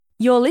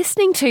You're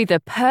listening to the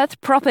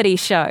Perth Property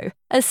Show,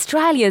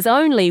 Australia's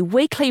only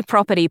weekly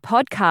property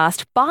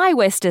podcast by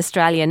West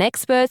Australian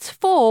experts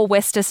for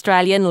West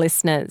Australian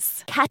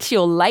listeners. Catch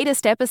your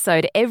latest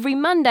episode every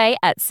Monday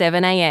at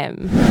 7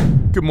 a.m.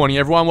 Good morning,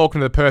 everyone. Welcome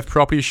to the Perth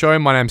Property Show.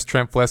 My name's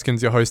Trent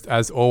Fleskins, your host.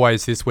 As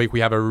always, this week we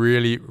have a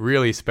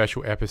really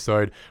special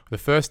episode. For the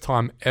first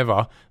time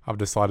ever, I've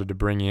decided to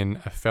bring in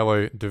a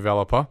fellow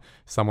developer,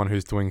 someone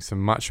who's doing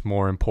some much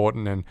more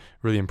important and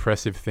really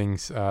impressive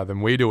things than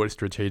we do at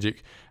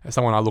Strategic,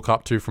 someone I look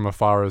up to from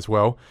afar as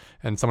well,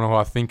 and someone who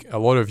I think a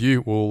lot of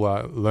you will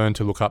learn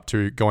to look up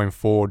to going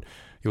forward.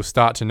 You'll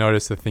start to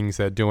notice the things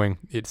they're doing.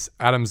 It's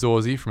Adam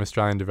Zorzi from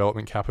Australian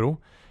Development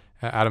Capital.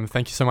 Adam,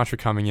 thank you so much for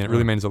coming in. It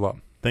really means a lot.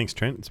 Thanks,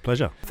 Trent. It's a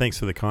pleasure. Thanks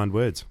for the kind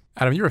words.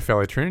 Adam, you're a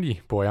fellow Trinity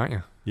boy, aren't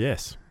you?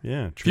 Yes.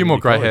 Yeah. A few more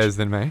grey hairs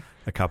than me.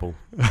 A couple.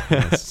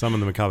 Yes, some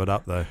of them are covered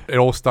up, though. It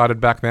all started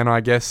back then,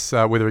 I guess,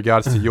 with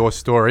regards to your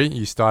story.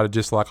 You started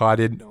just like I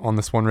did on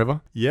the Swan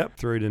River. Yep.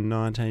 Through to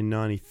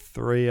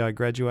 1993, I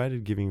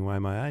graduated, giving away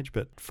my age,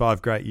 but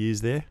 5 great years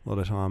there. A lot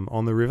of time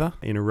on the river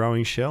in a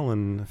rowing shell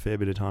and a fair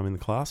bit of time in the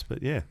class,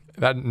 but yeah.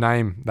 That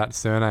name, that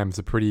surname is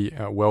a pretty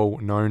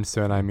well-known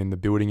surname in the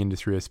building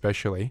industry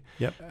especially.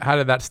 Yep. How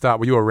did that start?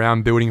 Were you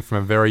around building from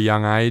a very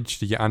young age?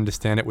 Did you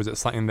understand it? Was it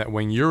something that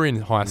when you were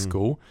in high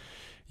school,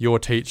 your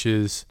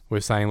teachers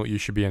were saying, look, you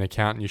should be an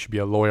accountant, you should be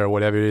a lawyer or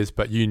whatever it is,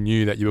 but you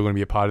knew that you were going to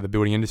be a part of the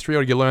building industry, or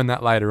did you learn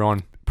that later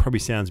on? Probably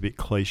sounds a bit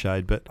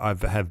cliched, but I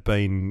have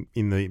been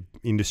in the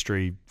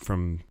industry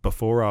from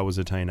before I was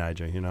a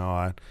teenager. You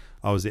know,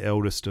 I was the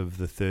eldest of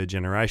the third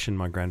generation.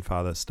 My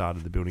grandfather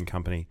started the building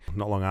company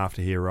not long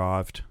after he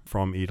arrived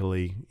from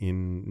Italy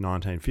in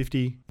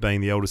 1950. Being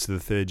the eldest of the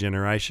third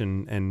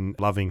generation and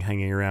loving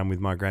hanging around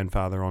with my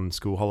grandfather on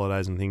school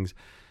holidays and things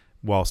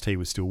whilst he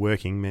was still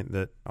working meant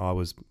that I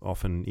was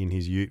often in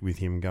his ute with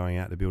him, going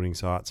out to building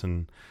sites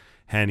and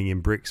handing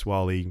him bricks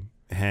while he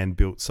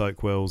hand-built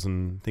soak wells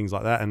and things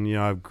like that. And, you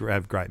know, I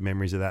have great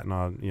memories of that, and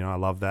I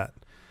love that.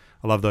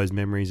 I love those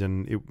memories,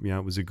 and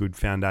it was a good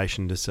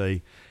foundation to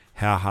see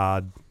how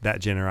hard that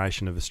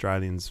generation of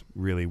Australians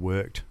really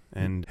worked,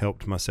 and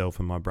helped myself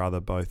and my brother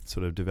both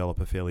sort of develop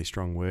a fairly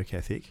strong work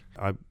ethic.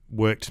 I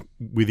worked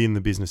within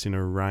the business in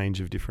a range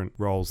of different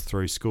roles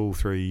through school,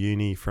 through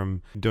uni,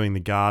 from doing the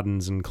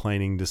gardens and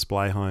cleaning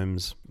display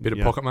homes. Bit of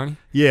pocket money?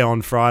 Yeah,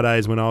 on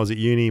Fridays when I was at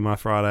uni, my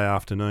Friday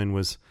afternoon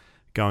was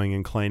going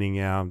and cleaning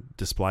our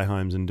display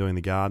homes and doing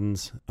the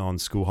gardens. On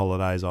school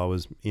holidays, I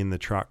was in the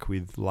truck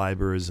with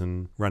labourers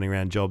and running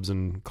around jobs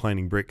and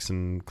cleaning bricks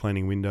and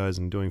cleaning windows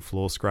and doing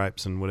floor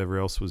scrapes and whatever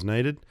else was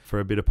needed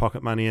for a bit of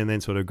pocket money, and then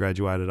sort of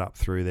graduated up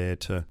through there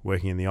to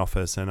working in the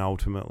office. And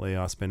ultimately,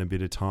 I spent a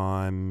bit of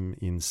time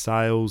in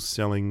sales,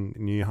 selling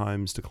new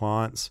homes to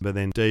clients, but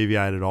then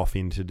deviated off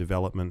into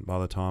development by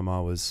the time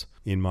I was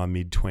in my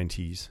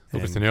mid-20s.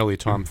 Look, it's an early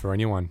time for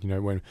anyone. You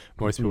know, when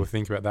most people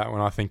think about that, when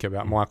I think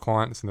about my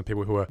clients and the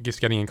people who are just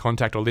getting in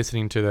contact or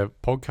listening to the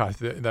podcast,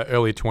 the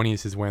early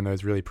 20s is when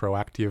those really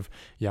proactive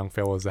young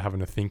fellas are having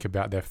to think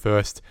about their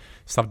first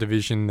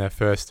subdivision, their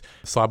first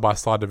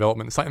side-by-side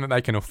development, something that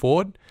they can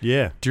afford.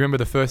 Yeah. Do you remember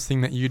the first thing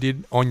that you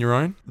did on your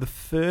own? The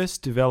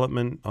first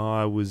development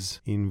I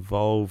was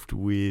involved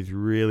with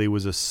really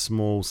was a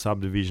small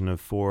subdivision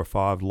of 4 or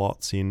 5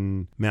 lots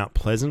in Mount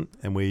Pleasant,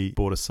 and we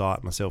bought a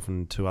site, myself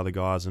and 2 other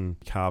guys, and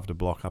carved a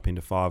block up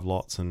into 5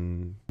 lots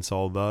and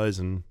sold those.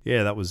 And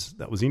yeah, that was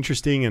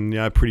interesting,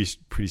 and pretty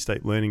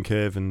steep learning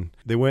curve. And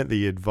there weren't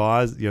the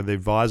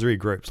advisory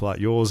groups like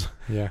yours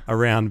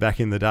around back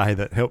in the day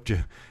that helped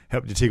you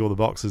tick all the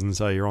boxes, and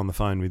so you're on the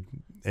phone with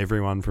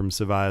everyone from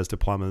surveyors to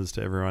plumbers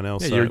to everyone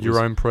else. Yeah, so you're your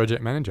own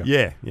project manager.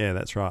 Yeah,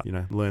 that's right.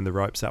 Learn the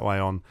ropes that way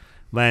on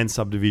land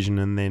subdivision,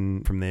 and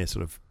then from there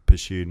sort of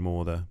pursued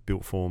more the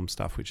built form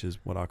stuff, which is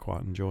what I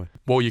quite enjoy.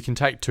 Well, you can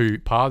take 2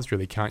 paths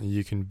really, can't you?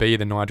 You can be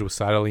the Nigel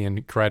Sadlerley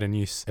and create a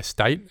new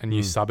estate, a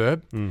new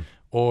suburb,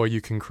 or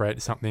you can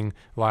create something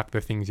like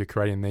the things you're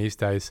creating these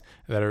days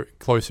that are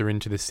closer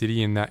into the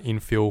city in that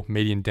infill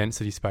medium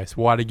density space.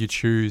 Why did you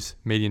choose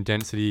medium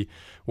density?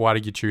 Why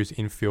did you choose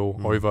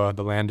infill over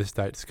the land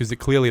estates? Because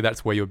clearly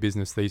that's where your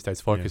business these days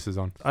focuses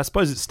on. I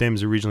suppose it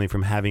stems originally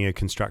from having a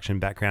construction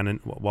background, and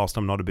whilst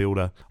I'm not a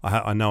builder,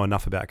 I know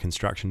enough about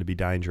construction to be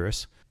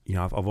dangerous.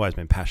 I've always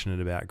been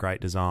passionate about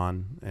great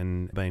design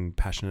and been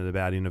passionate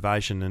about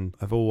innovation, and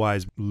I've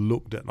always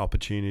looked at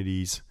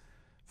opportunities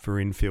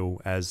for infill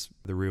as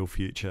the real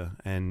future.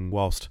 And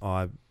whilst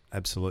I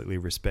absolutely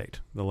respect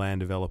the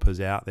land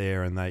developers out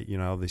there, and they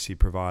obviously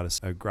provide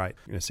us a great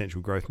essential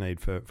growth need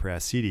for our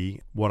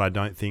city, what I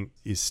don't think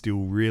is still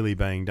really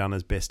being done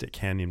as best it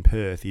can in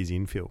Perth is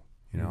infill.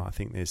 I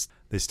think there's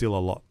still a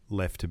lot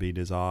left to be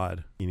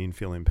desired in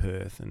infill in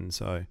Perth, and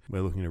so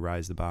we're looking to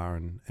raise the bar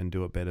and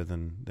do it better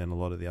than a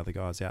lot of the other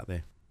guys out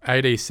there.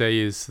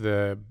 ADC is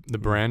the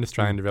brand,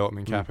 Australian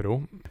Development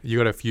Capital. You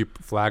got a few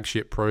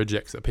flagship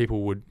projects that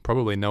people would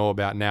probably know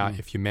about now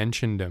if you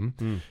mentioned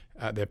them.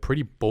 They're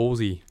pretty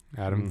ballsy,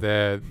 Adam.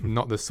 They're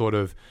not the sort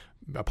of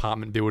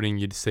apartment building,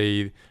 you'd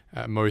see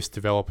most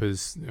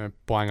developers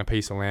buying a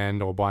piece of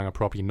land or buying a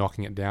property,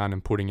 knocking it down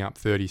and putting up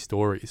 30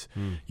 stories.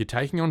 You're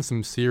taking on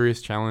some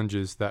serious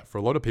challenges that for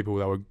a lot of people,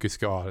 they would just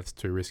go, oh, that's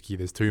too risky.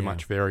 There's too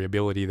much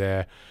variability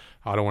there.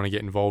 I don't want to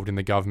get involved in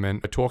the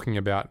government. We're talking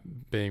about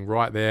being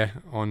right there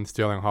on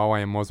Stirling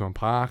Highway in Mosman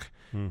Park,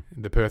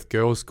 the Perth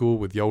Girls' School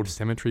with the old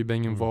cemetery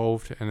being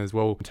involved, and as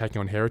well taking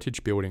on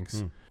heritage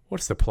buildings.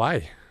 What's the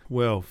play?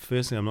 Well,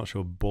 firstly, I'm not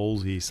sure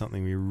ballsy is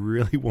something we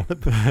really want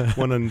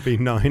to be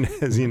known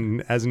as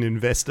an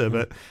investor,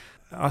 but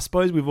I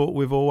suppose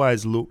we've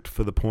always looked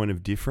for the point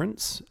of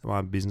difference.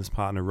 My business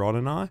partner Rod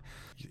and I.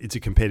 It's a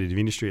competitive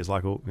industry. It's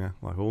like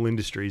all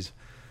industries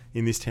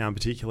in this town,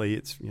 particularly.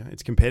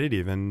 It's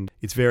competitive, and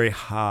it's very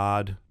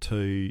hard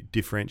to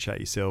differentiate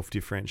yourself,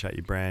 differentiate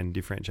your brand,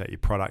 differentiate your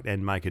product,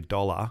 and make a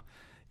dollar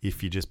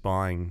if you're just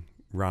buying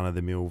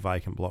run-of-the-mill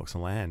vacant blocks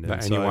of land.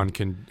 That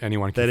and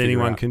anyone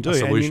can do a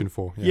solution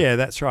for. Yeah,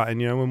 that's right. And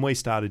when we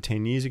started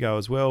 10 years ago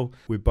as well,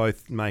 we're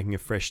both making a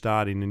fresh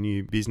start in a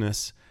new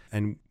business,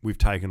 and we've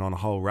taken on a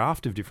whole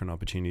raft of different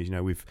opportunities.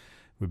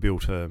 We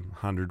built a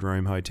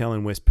 100-room hotel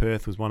in West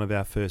Perth, was one of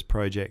our first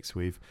projects.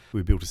 We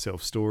built a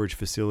self-storage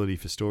facility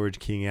for Storage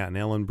King out in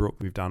Ellenbrook.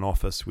 We've done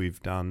office,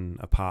 we've done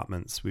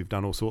apartments, we've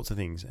done all sorts of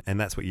things. And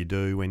that's what you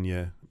do when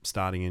you're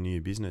starting a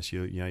new business.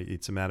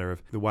 It's a matter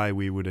of the way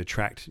we would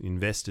attract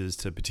investors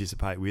to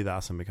participate with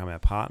us and become our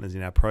partners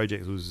in our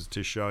projects was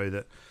to show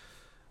that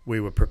we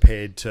were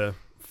prepared to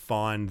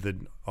find the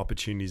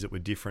opportunities that were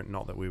different,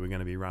 not that we were going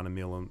to be run of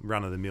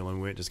the mill and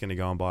we weren't just going to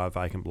go and buy a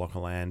vacant block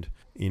of land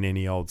in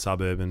any old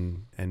suburb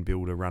and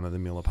build a run of the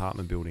mill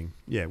apartment building.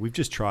 Yeah, we've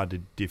just tried to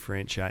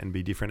differentiate and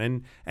be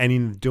different, and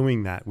in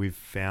doing that we've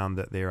found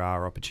that there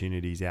are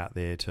opportunities out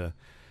there to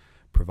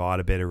provide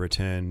a better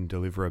return,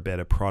 deliver a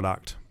better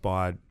product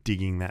by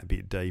digging that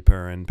bit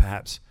deeper and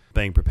perhaps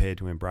being prepared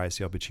to embrace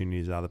the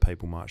opportunities other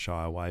people might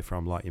shy away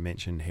from, like you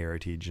mentioned,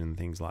 heritage and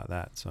things like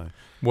that. So,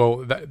 well,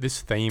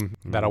 this theme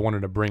that I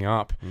wanted to bring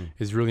up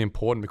is really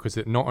important because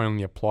it not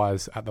only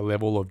applies at the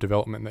level of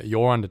development that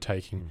you're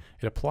undertaking,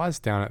 it applies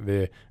down at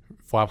the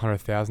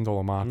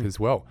 $500,000 mark as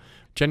well.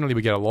 Generally,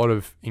 we get a lot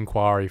of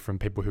inquiry from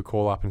people who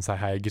call up and say,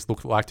 hey, just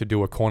like to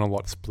do a corner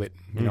lot split.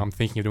 I'm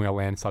thinking of doing a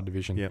land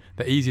subdivision. Yep.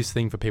 The easiest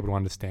thing for people to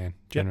understand,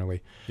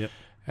 generally. Yep.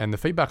 And the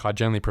feedback I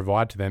generally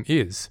provide to them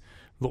is,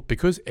 look,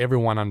 because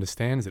everyone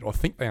understands it or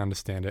think they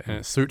understand it and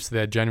it suits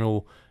their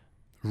general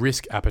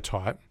risk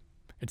appetite,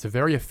 it's a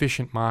very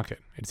efficient market.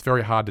 It's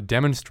very hard to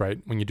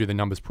demonstrate when you do the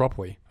numbers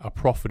properly, a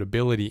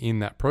profitability in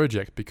that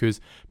project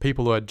because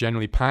people are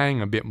generally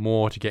paying a bit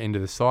more to get into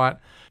the site.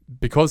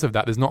 Because of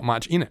that, there's not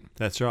much in it.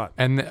 That's right.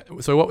 And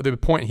so what the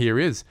point here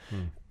is,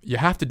 you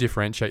have to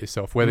differentiate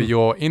yourself, whether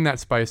you're in that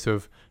space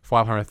of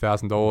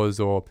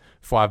 $500,000 or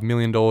 $5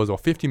 million or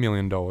 $50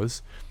 million.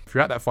 If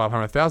you're at that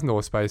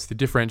 $500,000 space, the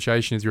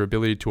differentiation is your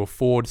ability to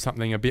afford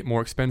something a bit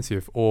more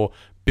expensive or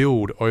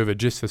build over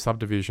just the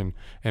subdivision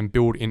and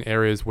build in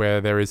areas where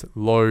there is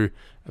low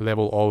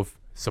level of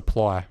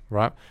supply,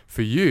 right?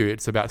 For you,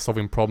 it's about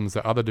solving problems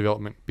that other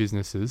development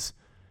businesses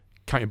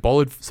can't be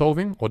bothered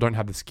solving or don't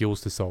have the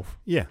skills to solve.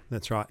 Yeah,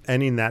 that's right.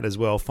 And in that as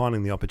well,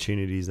 finding the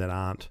opportunities that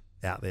aren't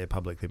out there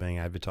publicly being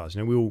advertised.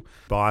 We'll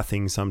buy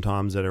things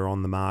sometimes that are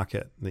in the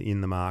market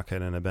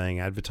and are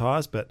being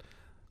advertised, but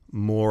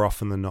more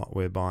often than not,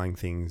 we're buying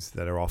things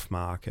that are off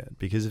market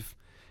because if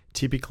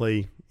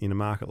typically in a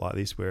market like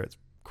this where it's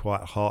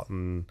quite hot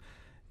and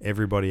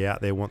everybody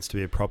out there wants to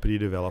be a property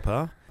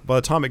developer, by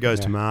the time it goes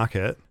to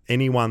market,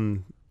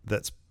 anyone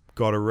that's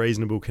got a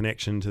reasonable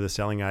connection to the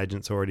selling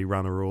agent's already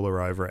run a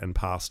ruler over it and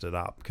passed it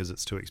up because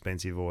it's too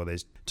expensive or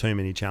there's too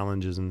many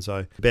challenges. And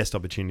so the best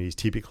opportunities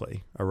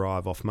typically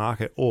arrive off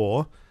market,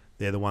 or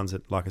they're the ones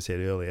that, like I said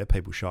earlier,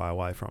 people shy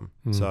away from.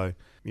 So,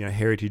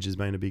 heritage has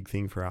been a big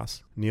thing for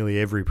us. Nearly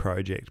every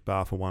project,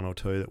 bar for one or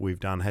two that we've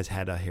done, has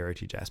had a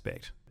heritage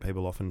aspect.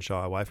 People often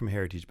shy away from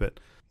heritage, but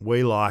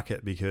we like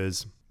it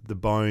because the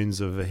bones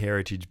of a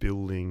heritage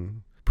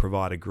building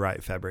provide a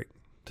great fabric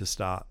to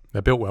start.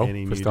 They're built well,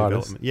 any for new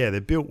starters. development. Yeah,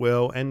 they're built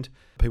well and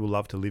people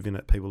love to live in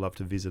it. People love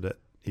to visit it.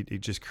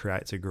 It just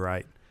creates a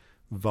great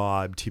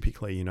vibe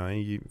typically,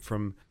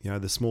 from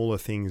the smaller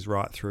things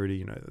right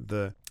through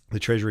to, the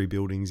Treasury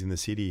buildings in the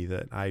city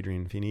that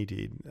Adrian Finney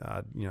did.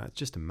 It's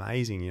just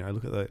amazing.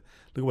 Look at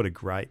what a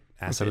great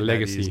asset it's a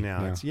legacy that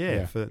is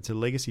now. It's a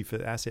legacy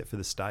asset for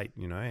the state,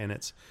 and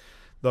it's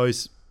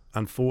those,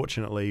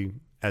 unfortunately,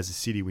 as a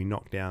city, we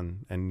knocked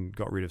down and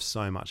got rid of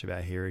so much of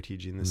our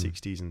heritage in the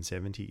 60s and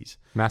 70s.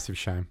 Massive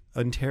shame.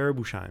 And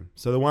terrible shame.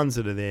 So the ones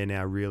that are there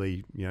now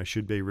really,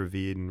 should be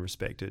revered and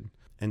respected.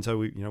 And so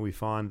we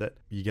find that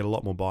you get a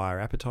lot more buyer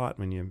appetite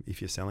if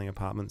you're selling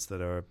apartments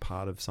that are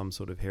part of some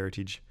sort of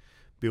heritage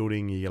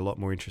building. You get a lot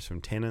more interest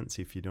from tenants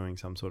if you're doing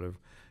some sort of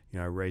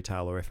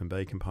retail or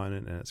F&B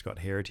component and it's got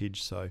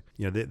heritage. So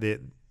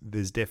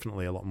there's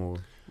definitely a lot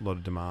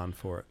of demand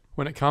for it.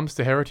 When it comes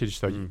to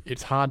heritage, though,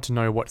 it's hard to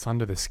know what's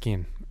under the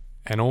skin.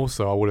 And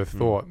also, I would have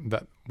thought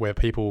that where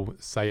people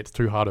say it's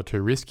too hard or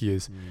too risky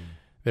is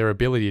their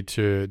ability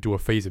to do a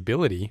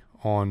feasibility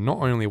on not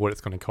only what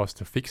it's going to cost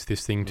to fix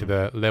this thing to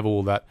the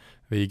level that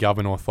the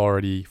governing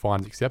authority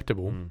finds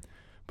acceptable,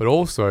 but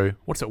also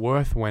what's it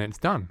worth when it's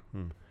done.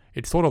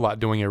 It's sort of like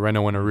doing a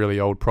reno on a really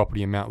old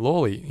property in Mount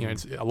Lawley. You know,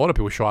 a lot of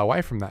people shy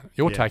away from that.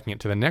 You're taking it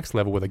to the next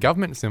level where the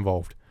government's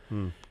involved.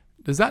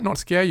 Does that not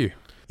scare you?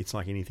 It's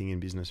like anything in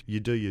business. You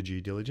do your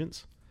due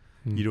diligence.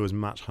 You do as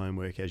much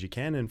homework as you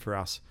can, and for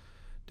us,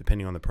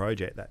 depending on the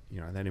project, that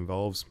that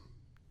involves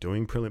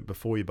doing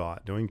before you buy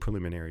it, doing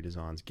preliminary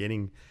designs,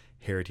 getting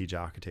heritage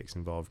architects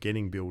involved,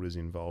 getting builders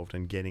involved,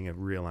 and getting a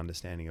real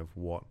understanding of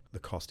what the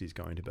cost is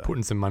going to be.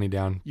 Putting some money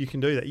down. You can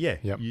do that, yeah.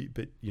 Yep.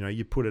 But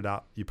you put it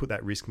up, you put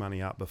that risk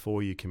money up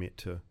before you commit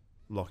to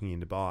locking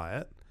in to buy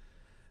it,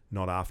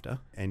 not after,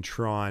 and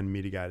try and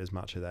mitigate as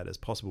much of that as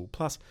possible.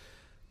 Plus,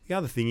 the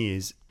other thing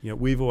is,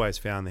 we've always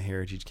found the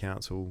Heritage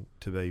Council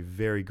to be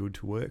very good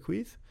to work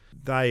with.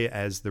 They,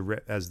 as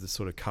the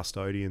sort of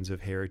custodians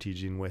of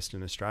heritage in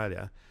Western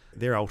Australia,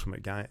 their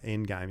ultimate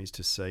end game is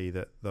to see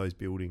that those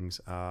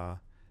buildings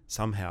are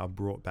somehow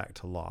brought back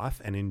to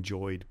life and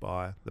enjoyed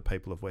by the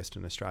people of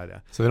Western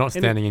Australia. So they're not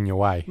standing in your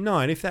way. No,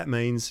 and if that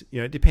means,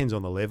 it depends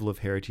on the level of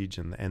heritage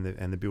and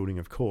the building,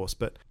 of course.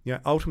 But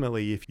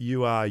ultimately, if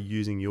you are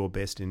using your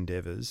best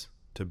endeavours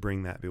to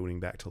bring that building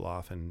back to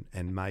life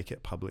and make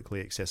it publicly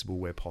accessible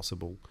where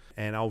possible,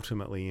 and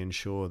ultimately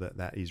ensure that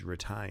that is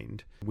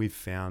retained, we've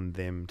found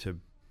them to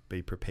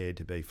be prepared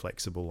to be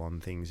flexible on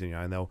things,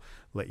 and they'll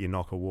let you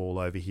knock a wall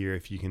over here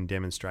if you can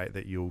demonstrate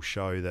that you'll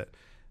show that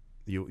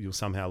you'll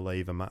somehow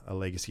leave a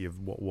legacy of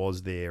what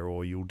was there,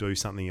 or you'll do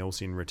something else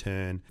in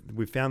return.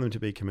 We've found them to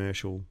be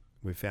commercial.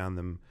 We've found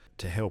them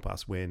to help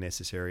us where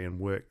necessary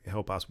and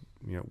help us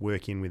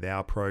work in with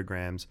our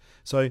programs.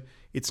 So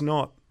it's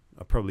not,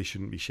 I probably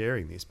shouldn't be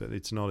sharing this, but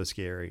it's not as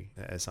scary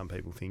as some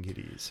people think it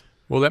is.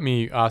 Well, let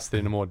me ask that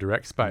in a more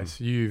direct space.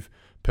 You've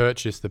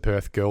purchased the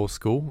Perth Girls'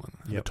 School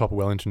at the top of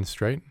Wellington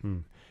Street.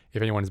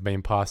 If anyone's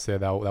been past there,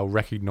 they'll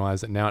recognise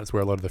that now it's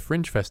where a lot of the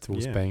Fringe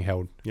Festival's being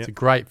held. It's a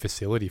great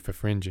facility for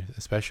Fringe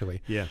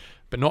especially.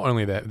 But not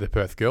only the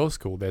Perth Girls'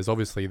 School, there's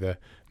obviously the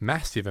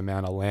massive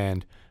amount of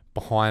land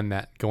behind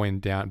that going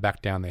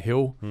back down the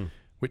hill,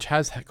 which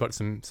has got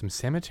some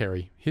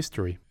cemetery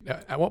history.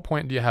 At what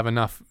point do you have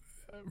enough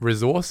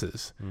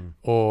resources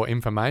or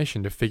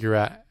information to figure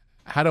out,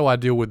 how do I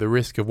deal with the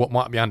risk of what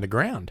might be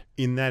underground?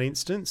 In that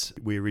instance,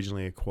 we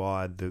originally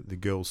acquired the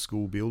girls'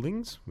 school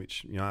buildings,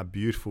 which are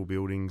beautiful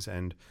buildings,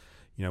 and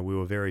we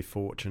were very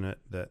fortunate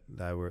that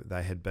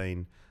they had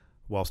been,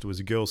 whilst it was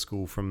a girls'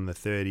 school from the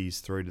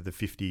 30s through to the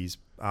 50s.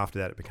 After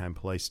that, it became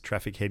police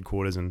traffic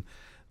headquarters, and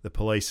the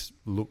police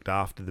looked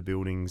after the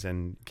buildings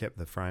and kept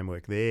the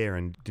framework there,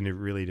 and didn't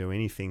really do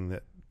anything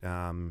that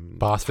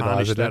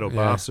bastardized it or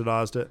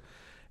bastardized it.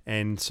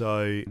 And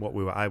so what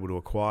we were able to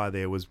acquire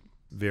there was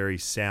very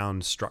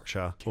sound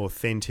structure,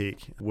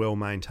 authentic,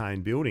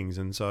 well-maintained buildings.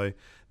 And so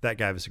that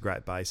gave us a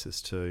great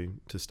basis to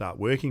start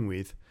working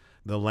with.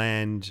 The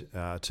land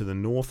to the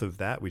north of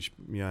that, which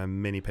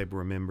many people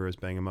remember as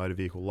being a motor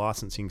vehicle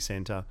licensing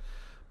centre,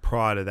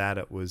 prior to that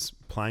it was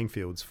playing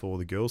fields for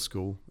the girls'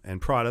 school. And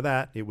prior to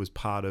that it was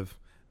part of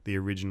the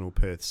original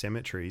Perth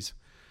cemeteries.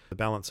 The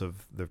balance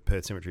of the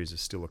Perth cemeteries is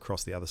still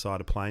across the other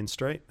side of Plain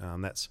Street.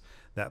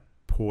 That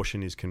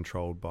portion is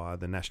controlled by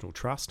the National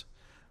Trust.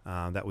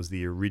 That was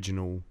the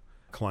original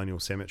colonial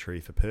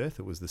cemetery for Perth.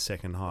 It was the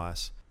second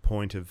highest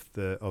point of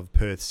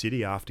Perth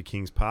City after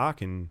Kings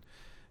Park, and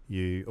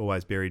you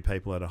always buried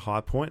people at a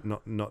high point,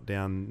 not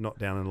down in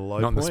a low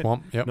point. Not in the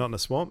swamp. Yep. Not in the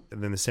swamp.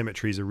 And then the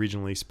cemeteries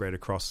originally spread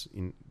across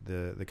in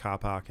the car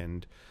park,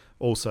 and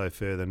also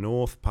further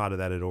north. Part of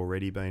that had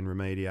already been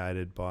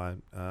remediated by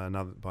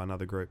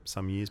another group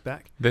some years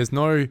back. There's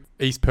no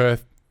East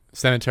Perth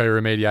cemetery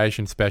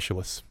remediation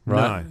specialists,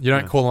 right? You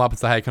don't call them up and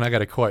say, hey, can I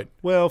get a quote?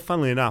 Well,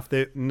 funnily enough,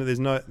 but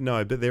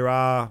there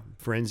are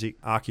forensic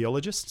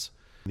archaeologists.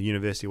 The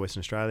University of Western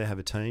Australia have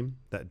a team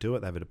that do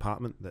it. They have a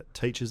department that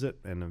teaches it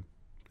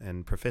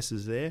and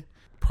professors there.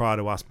 Prior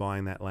to us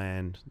buying that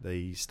land,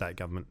 the state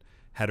government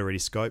had already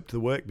scoped the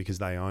work because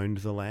they owned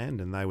the land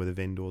and they were the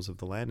vendors of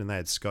the land, and they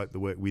had scoped the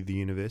work with the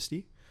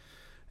university.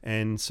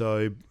 And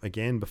so,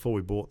 again, before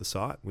we bought the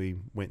site, we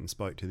went and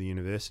spoke to the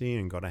university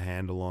and got a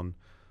handle on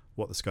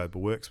what the scope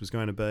of works was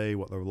going to be,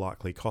 what the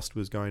likely cost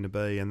was going to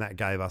be, and that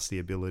gave us the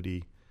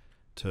ability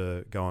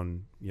to go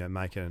and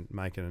make an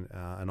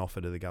offer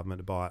to the government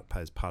to buy it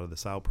as part of the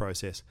sale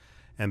process,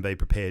 and be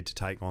prepared to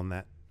take on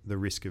the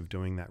risk of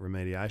doing that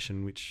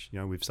remediation, which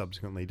we've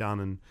subsequently done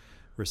and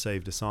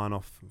received a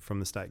sign-off from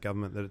the state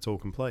government that it's all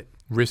complete.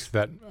 Risk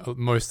that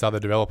most other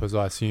developers,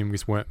 I assume,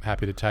 just weren't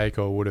happy to take,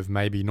 or would have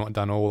maybe not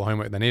done all the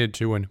homework they needed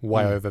to, and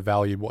way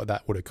overvalued what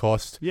that would have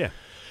cost. Yeah,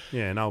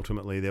 and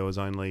ultimately there was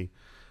only,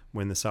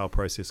 when the sale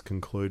process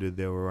concluded,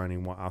 there were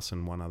only us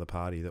and one other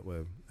party that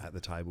were at the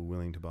table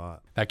willing to buy it.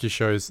 That just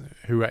shows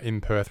who in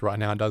Perth right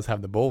now does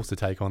have the balls to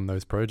take on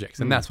those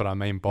projects. And that's what I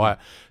mean by it.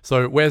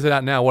 So where's it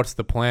at now? What's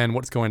the plan?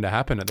 What's going to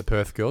happen at the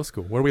Perth Girls'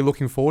 School? What are we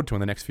looking forward to in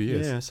the next few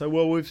years? Yeah, so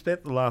we've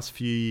spent the last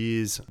few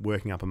years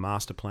working up a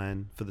master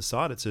plan for the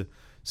site. It's a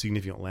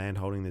significant land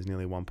holding. There's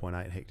nearly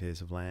 1.8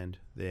 hectares of land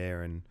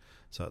there, and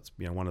so it's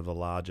one of the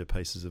larger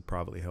pieces of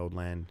privately held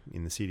land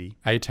in the city.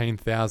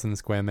 18,000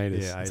 square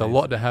metres. Yeah, it's a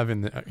lot to have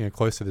in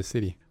close to the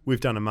city. We've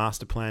done a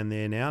master plan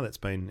there now that's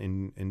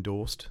been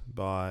endorsed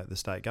by the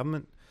state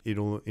government.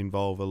 It'll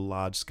involve a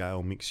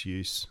large-scale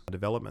mixed-use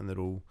development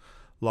that'll...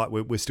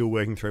 we're still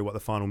working through what the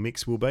final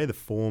mix will be. The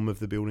form of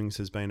the buildings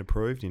has been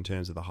approved in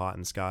terms of the height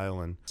and scale,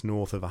 and it's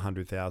north of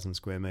 100,000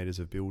 square metres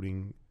of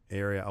building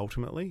area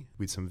ultimately,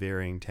 with some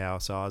varying tower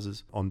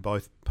sizes on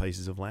both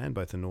pieces of land,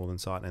 both the northern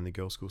site and the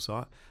girls' school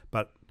site.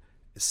 But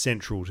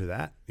central to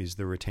that is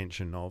the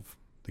retention of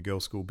the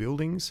girls' school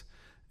buildings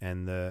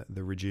and the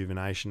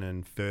rejuvenation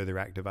and further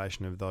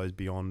activation of those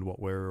beyond what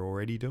we're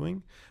already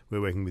doing.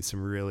 We're working with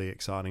some really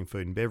exciting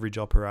food and beverage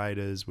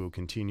operators. We'll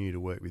continue to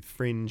work with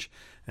Fringe,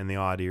 and the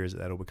idea is that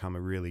that'll become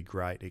a really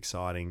great,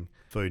 exciting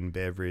food and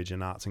beverage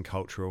and arts and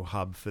cultural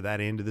hub for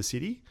that end of the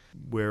city.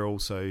 We're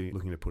also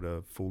looking to put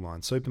a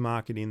full-line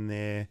supermarket in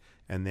there,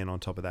 and then on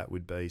top of that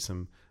would be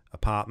some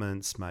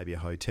apartments, maybe a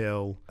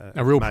hotel,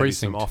 a real maybe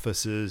precinct, some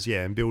offices,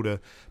 and build a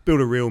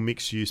real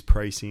mixed-use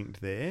precinct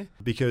there,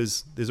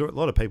 because there's a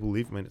lot of people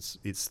live. I mean,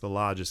 it's the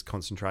largest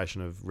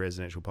concentration of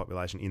residential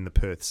population in the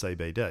Perth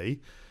CBD,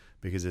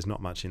 because there's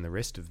not much in the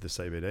rest of the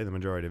CBD. The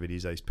majority of it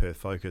is East Perth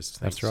focused,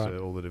 thanks to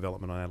all the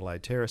development on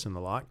Adelaide Terrace and the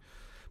like.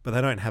 But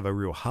they don't have a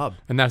real hub,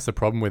 and that's the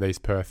problem with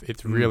East Perth.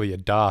 It's really a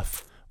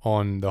dearth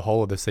on the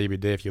whole of the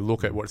CBD. If you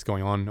look at what's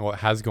going on, or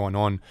has gone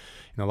on in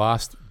the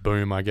last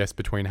boom, I guess,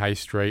 between Hay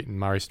Street and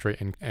Murray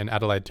Street and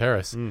Adelaide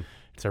Terrace,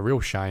 it's a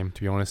real shame,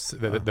 to be honest.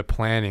 The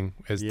planning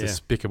is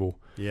despicable.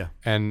 Yeah.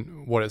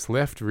 And what it's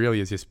left really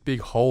is this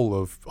big hole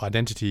of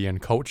identity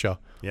and culture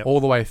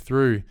all the way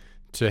through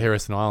to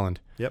Harrison Island.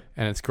 Yep.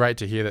 And it's great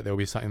to hear that there'll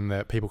be something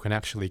that people can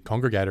actually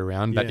congregate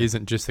around that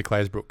isn't just the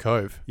Claysbrook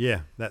Cove.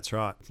 Yeah, that's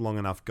right. It's long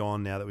enough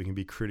gone now that we can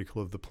be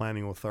critical of the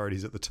planning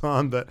authorities at the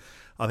time. But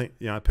I think,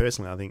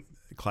 personally, I think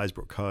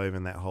Claysbrook Cove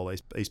and that whole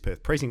East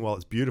Perth precinct, while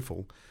it's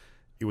beautiful,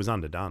 it was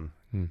underdone.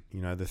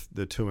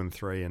 The 2 and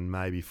 3 and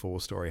maybe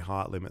 4-story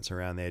height limits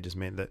around there just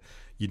meant that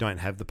you don't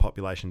have the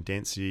population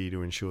density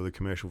to ensure the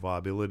commercial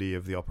viability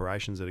of the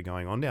operations that are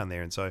going on down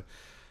there. And so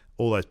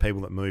all those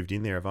people that moved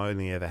in there have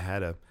only ever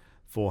had a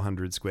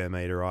 400 square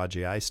metre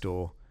IGA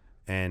store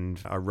and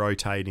a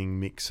rotating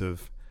mix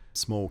of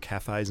small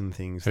cafes and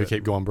things who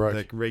keep going broke.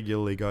 That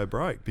regularly go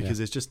broke because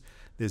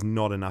there's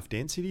not enough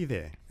density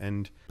there.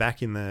 And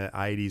back in the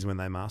 80s when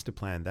they master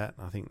planned that,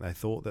 I think they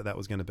thought that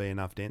was going to be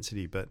enough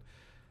density, but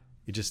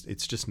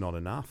it's just not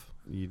enough.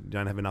 You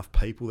don't have enough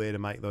people there to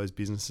make those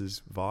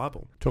businesses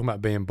viable. Talking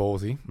about being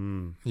ballsy,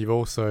 you've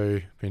also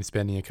been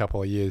spending a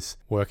couple of years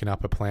working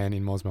up a plan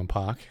in Mosman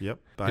Park. Yep.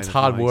 It's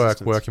hard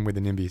work working with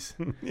the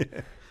NIMBYs.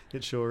 Yeah.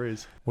 It sure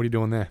is. What are you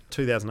doing there?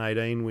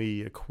 2018,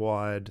 we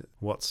acquired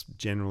what's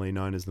generally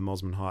known as the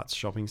Mosman Heights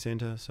Shopping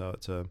Centre. So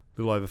it's a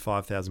little over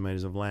 5,000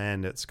 metres of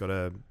land. It's got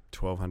a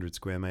 1,200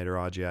 square metre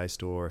IGA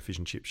store, a fish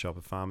and chip shop,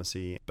 a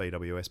pharmacy,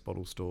 BWS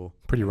bottle store.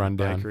 Pretty run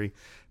down. Bakery.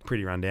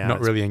 Pretty run down. Not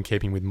really in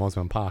keeping with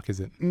Mosman Park, is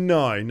it?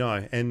 No.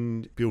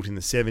 And built in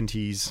the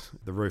 70s,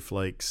 the roof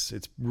leaks.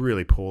 It's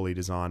really poorly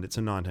designed. It's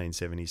a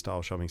 1970s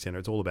style shopping centre.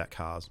 It's all about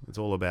cars. It's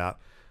all about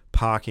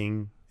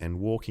parking and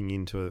walking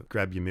in to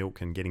grab your milk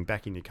and getting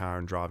back in your car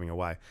and driving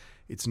away.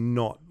 It's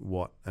not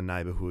what a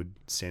neighbourhood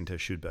centre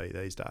should be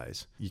these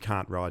days. You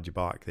can't ride your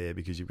bike there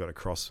because you've got to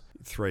cross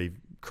 3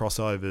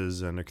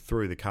 crossovers and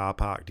through the car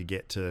park to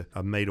get to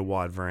a metre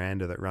wide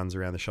veranda that runs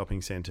around the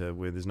shopping centre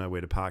where there's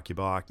nowhere to park your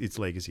bike. It's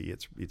legacy.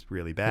 It's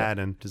really bad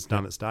and it's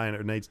done its day and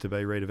it needs to be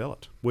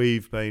redeveloped.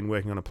 We've been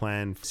working on a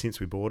plan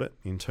since we bought it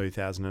in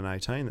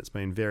 2018 that's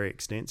been very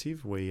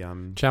extensive.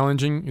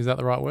 Challenging, is that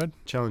the right word?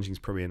 Challenging is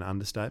probably an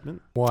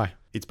understatement. Why?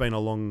 It's been a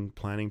long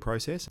planning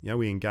process.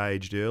 We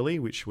engaged early,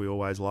 which we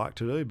always like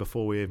to do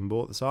before we even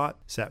bought the site.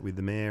 Sat with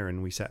the mayor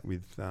and we sat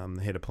with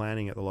the head of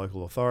planning at the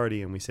local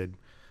authority and we said,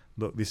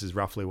 look, this is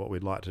roughly what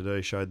we'd like to do.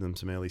 Showed them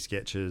some early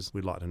sketches.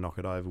 We'd like to knock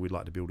it over. We'd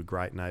like to build a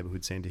great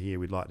neighbourhood centre here.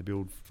 We'd like to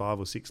build 5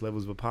 or 6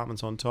 levels of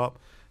apartments on top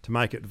to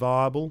make it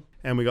viable.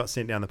 And we got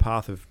sent down the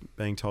path of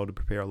being told to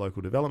prepare a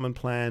local development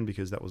plan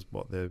because that was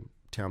what the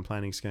town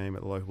planning scheme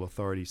at the local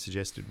authority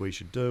suggested we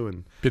should do.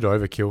 And bit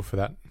overkill for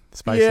that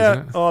space,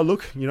 isn't it? Oh,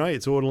 look,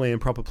 it's orderly and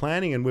proper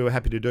planning and we were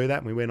happy to do that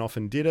and we went off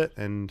and did it.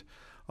 And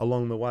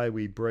along the way,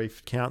 we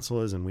briefed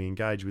councillors and we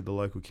engaged with the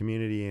local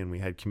community and we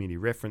had community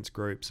reference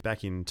groups.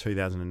 Back in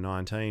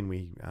 2019,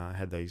 we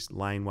had these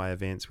laneway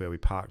events where we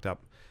parked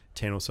up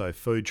 10 or so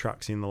food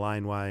trucks in the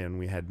laneway and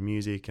we had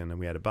music and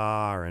we had a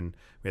bar and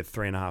we had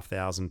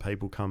 3,500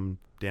 people come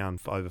down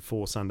over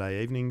 4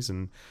 Sunday evenings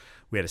and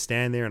we had a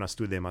stand there and I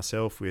stood there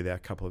myself with a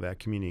couple of our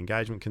community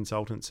engagement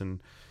consultants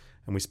and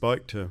we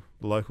spoke to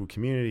the local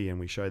community and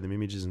we showed them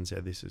images and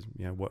said, this is,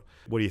 what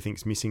do you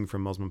think's missing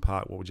from Mosman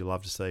Park? What would you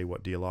love to see?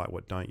 What do you like?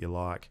 What don't you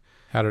like?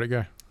 How did it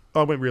go?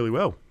 Oh, it went really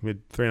well. We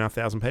had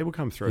 3,500 people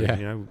come through.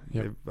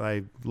 Yeah.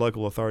 A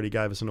local authority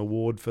gave us an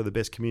award for the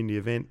best community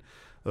event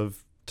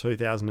of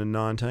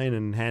 2019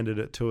 and handed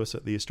it to us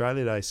at the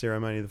Australia Day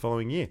ceremony the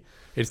following year.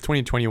 It's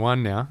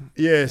 2021 now.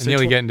 Yeah, so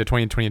nearly getting to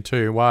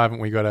 2022. Why haven't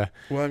we got a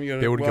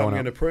build going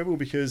up? Approval?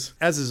 Because,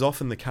 as is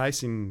often the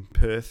case in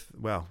Perth,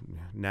 well,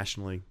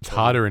 nationally, it's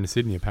harder in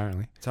Sydney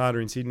apparently. It's harder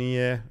in Sydney,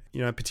 yeah.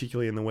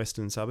 Particularly in the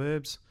western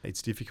suburbs.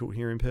 It's difficult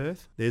here in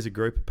Perth. There's a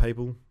group of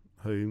people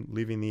who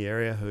live in the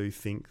area who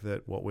think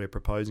that what we're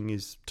proposing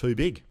is too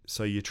big.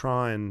 So you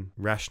try and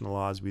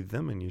rationalise with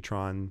them and you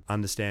try and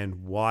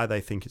understand why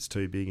they think it's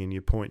too big, and you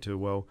point to,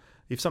 well,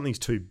 if something's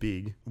too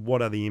big,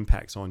 what are the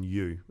impacts on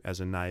you as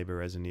a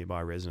neighbour, as a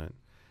nearby resident?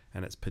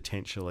 And it's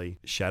potentially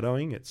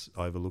shadowing, it's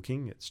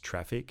overlooking, it's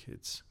traffic,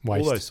 it's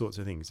waste. All those sorts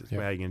of things. It's how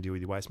you're going to deal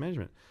with your waste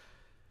management.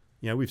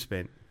 We've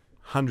spent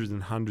hundreds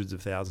and hundreds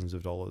of thousands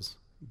of dollars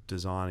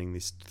designing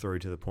this through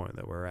to the point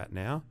that we're at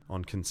now,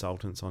 on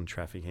consultants, on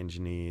traffic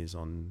engineers,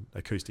 on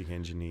acoustic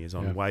engineers,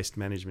 on waste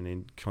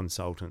management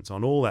consultants,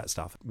 on all that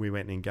stuff. We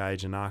went and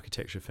engaged an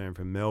architecture firm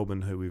from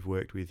Melbourne who we've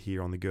worked with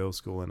here on the Girls'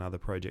 School and other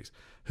projects,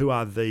 who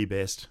are the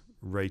best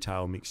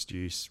retail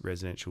mixed-use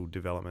residential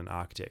development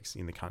architects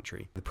in the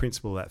country. The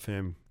principal of that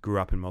firm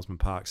grew up in Mosman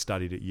Park,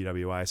 studied at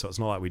UWA, so it's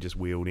not like we just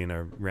wheeled in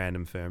a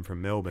random firm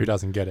from Melbourne. Who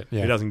doesn't get it.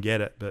 Yeah. Who doesn't get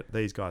it, but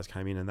these guys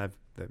came in and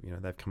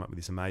they've come up with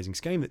this amazing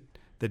scheme that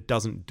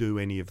doesn't do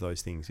any of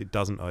those things. It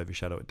doesn't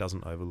overshadow, it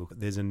doesn't overlook.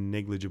 There's a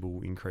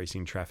negligible increase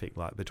in traffic,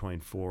 like between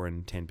 4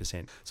 and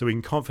 10%. So we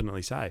can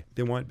confidently say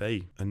there won't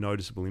be a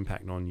noticeable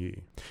impact on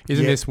you.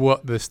 Isn't this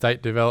what the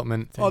state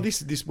development thing? Oh,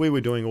 this we were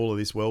doing all of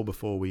this well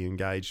before we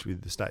engaged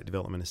with the State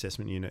Development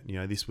Assessment Unit.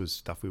 This was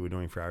stuff we were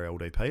doing for our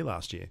LDP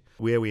last year.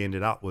 Where we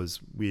ended up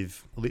was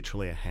with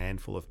literally a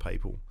handful of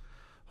people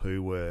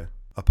who were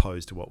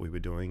opposed to what we were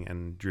doing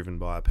and driven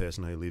by a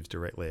person who lives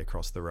directly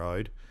across the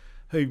road,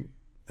 who,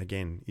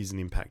 again, isn't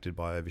impacted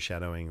by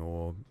overshadowing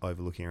or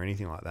overlooking or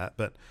anything like that,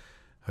 but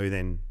who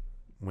then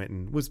went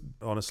and was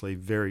honestly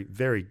very,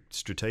 very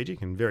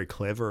strategic and very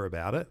clever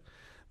about it,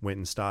 went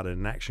and started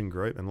an action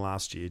group, and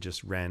last year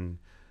just ran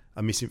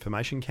a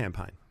misinformation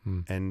campaign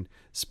and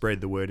spread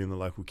the word in the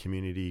local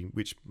community,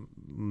 which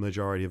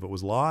majority of it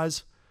was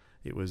lies.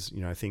 It was,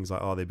 things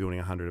like, they're building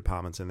 100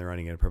 apartments and they're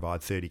only going to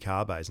provide 30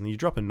 car bays. And you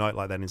drop a note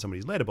like that in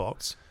somebody's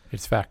letterbox.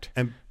 It's fact.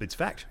 And it's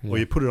fact. Yeah. Or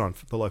you put it on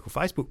the local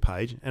Facebook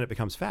page and it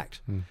becomes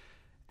fact.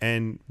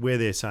 And where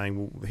they're saying,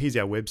 well, here's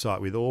our website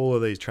with all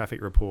of these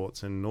traffic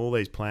reports and all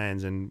these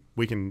plans, and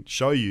we can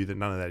show you that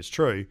none of that is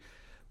true,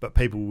 but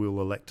people will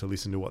elect to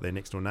listen to what their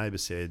next door neighbour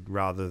said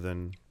rather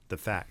than the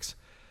facts.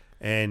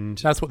 And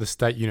that's what the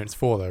state unit's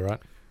for, though, right?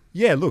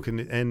 Yeah, look,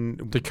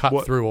 and to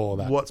cut through all of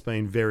that. What's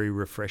been very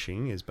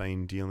refreshing has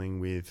been dealing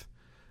with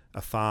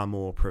a far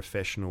more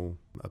professional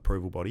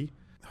approval body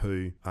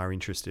who are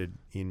interested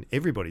in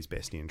everybody's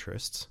best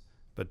interests,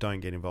 but don't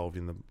get involved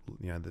in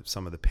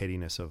some of the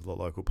pettiness of the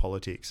local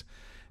politics.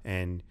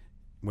 And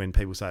when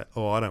people say,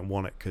 I don't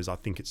want it because I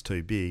think it's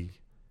too big,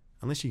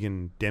 unless you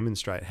can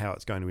demonstrate how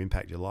it's going to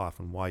impact your life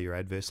and why you're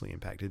adversely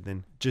impacted,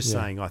 then just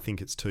saying I think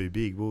it's too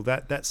big, well,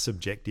 that's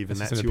subjective, and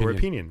that's your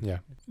opinion. Yeah.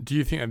 Do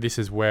you think that this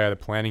is where the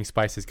planning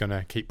space is going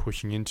to keep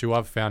pushing into?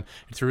 I've found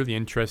it's a really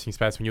interesting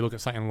space when you look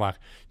at something like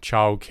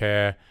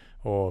childcare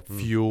or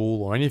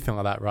fuel or anything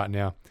like that right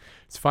now.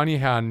 It's funny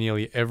how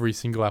nearly every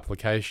single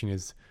application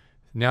is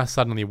now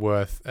suddenly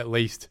worth at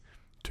least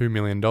 $2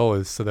 million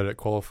so that it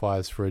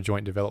qualifies for a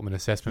joint development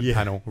assessment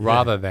panel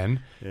rather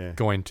than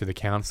going to the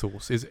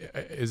councils. Is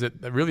it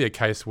really a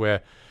case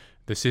where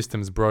the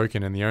system's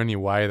broken and the only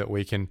way that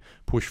we can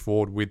push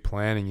forward with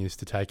planning is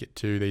to take it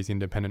to these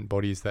independent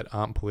bodies that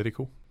aren't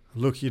political?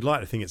 Look, you'd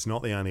like to think it's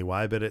not the only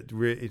way, but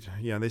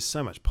there's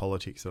so much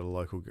politics at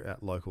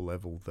local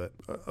level that,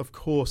 of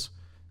course,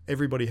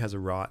 everybody has a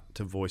right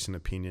to voice an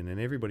opinion, and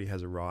everybody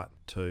has a right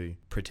to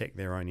protect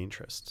their own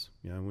interests.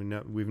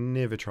 We've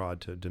never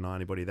tried to deny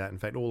anybody that. In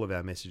fact, all of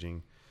our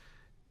messaging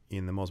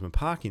in the Mosman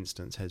Park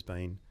instance has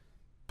been,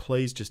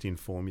 please just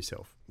inform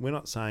yourself. We're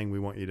not saying we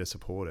want you to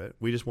support it.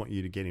 We just want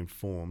you to get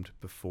informed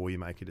before you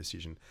make a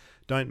decision.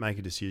 Don't make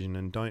a decision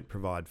and don't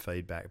provide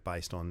feedback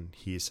based on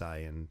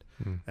hearsay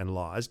and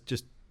lies.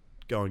 Just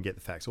go and get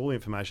the facts. All the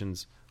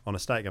information's on a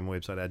state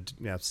government website.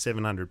 Our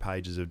 700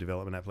 pages of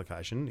development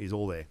application is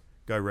all there.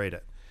 Go read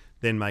it,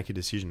 then make a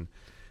decision.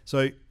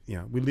 So,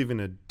 we live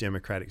in a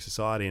democratic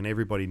society and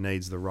everybody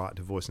needs the right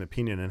to voice an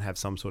opinion and have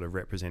some sort of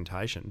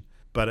representation.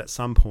 But at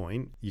some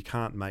point, you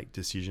can't make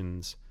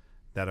decisions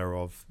that are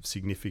of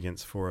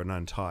significance for an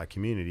entire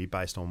community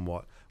based on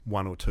what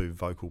one or two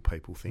vocal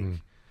people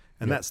think.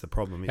 And that's the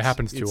problem. It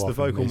happens too often. It's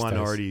the vocal these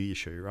minority days.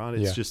 issue, right?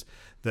 It's just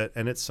that,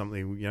 and it's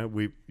something,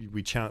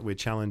 we're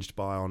challenged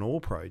by on all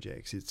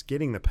projects. It's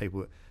getting the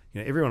people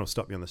that, everyone will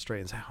stop you on the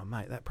street and say, oh,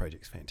 mate, that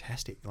project's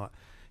fantastic. Like,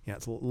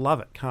 it's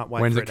love it. Can't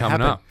wait When's for it to happen.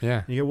 coming up?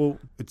 Yeah. And you go, well,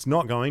 it's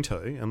not going to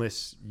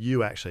unless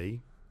you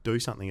actually do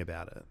something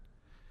about it.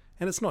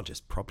 And it's not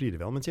just property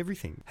development, it's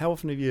everything. How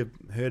often have you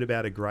heard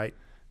about a great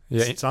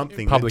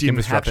something public that didn't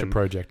infrastructure happen?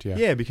 project?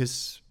 Yeah,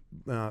 because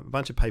a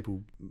bunch of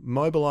people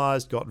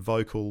mobilised, got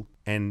vocal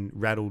and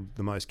rattled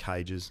the most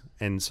cages.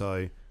 And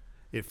so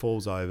it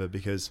falls over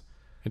because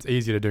It's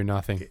easier to do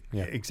nothing.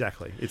 Yeah,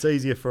 exactly. It's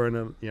easier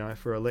for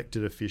for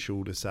elected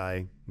official to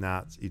say,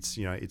 nah,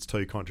 it's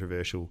too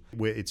controversial.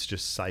 Where it's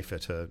just safer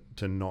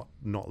to not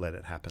let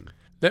it happen.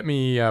 Let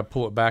me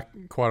pull it back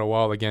quite a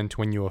while again to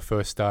when you were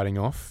first starting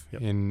off,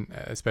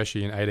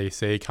 especially in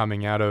ADC,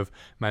 coming out of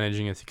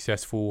managing a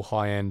successful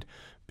high-end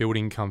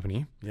building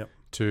company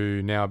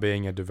to now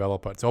being a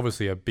developer. It's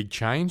obviously a big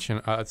change,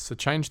 and it's a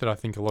change that I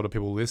think a lot of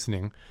people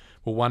listening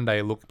will one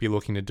day be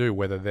looking to do,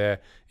 whether they're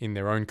in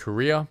their own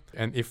career,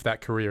 and if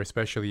that career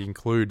especially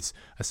includes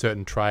a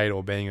certain trade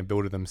or being a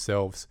builder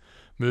themselves.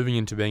 Moving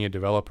into being a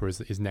developer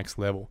is next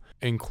level,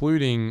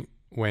 including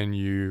when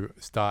you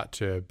start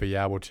to be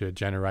able to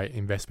generate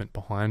investment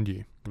behind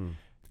you.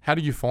 How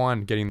do you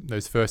find getting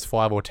those first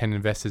 5 or 10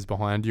 investors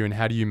behind you, and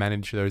how do you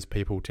manage those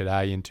people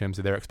today in terms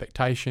of their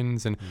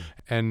expectations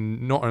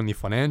and not only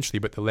financially,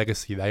 but the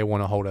legacy they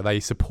want to hold? Are they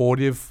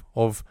supportive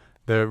of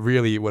the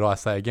really, what I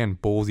say again,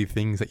 ballsy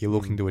things that you're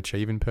looking to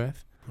achieve in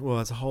Perth? Well,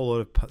 there's a whole lot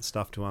of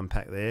stuff to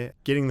unpack there.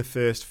 Getting the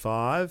first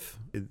 5,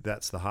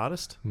 that's the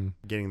hardest.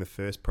 Getting the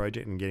first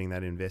project and getting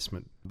that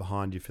investment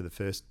behind you for the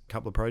first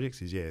couple of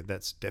projects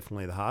that's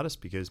definitely the hardest,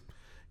 because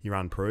you're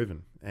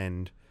unproven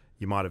and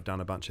you might have done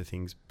a bunch of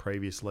things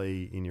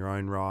previously in your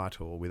own right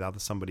or with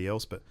somebody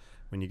else, but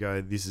when you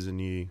go, this is a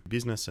new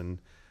business and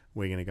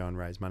we're going to go and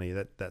raise money,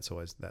 that's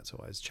always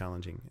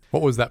challenging.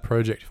 What was that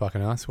project, if I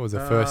can ask? What was the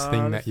first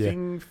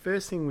thing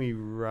First thing we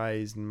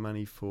raised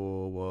money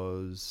for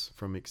was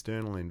from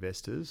external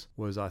investors,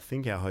 was I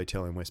think our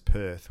hotel in West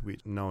Perth,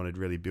 which no one had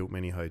really built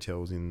many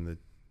hotels in the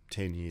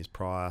 10 years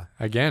prior.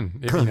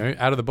 Again,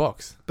 out of the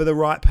box. But the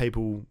right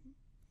people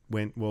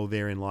went, well,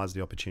 therein lies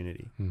the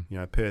opportunity.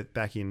 Perth,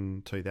 back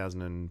in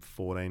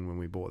 2014 when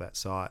we bought that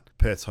site,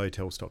 Perth's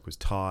hotel stock was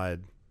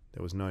tired.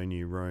 There was no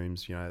new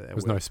rooms. There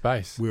was no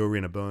space. We were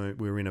in a boom.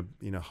 We were in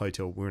a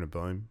hotel. We were in a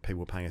boom.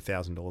 People were paying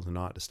 $1,000 a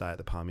night to stay at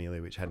the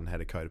Parmelia, which hadn't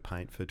had a coat of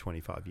paint for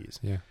 25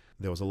 years. Yeah.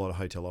 There was a lot of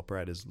hotel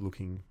operators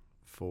looking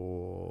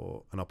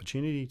for an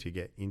opportunity to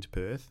get into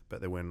Perth, but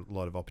there weren't a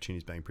lot of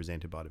opportunities being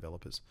presented by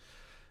developers.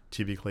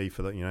 Typically,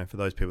 for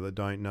those people that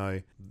don't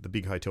know, the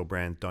big hotel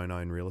brands don't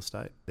own real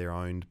estate. They're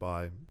owned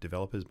by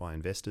developers, by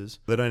investors.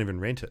 They don't even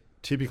rent it.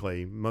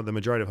 Typically, the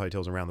majority of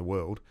hotels around the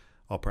world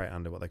operate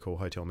under what they call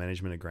hotel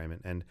management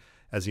agreement. And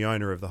as the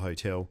owner of the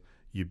hotel,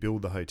 you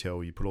build the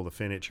hotel, you put all the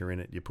furniture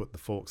in it, you put the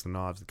forks, the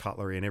knives, the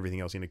cutlery and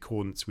everything else in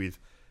accordance with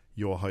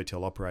your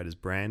hotel operator's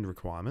brand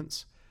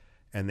requirements.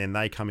 And then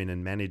they come in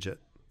and manage it.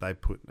 They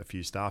put a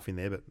few staff in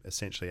there, but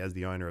essentially as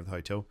the owner of the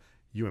hotel,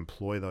 you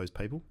employ those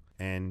people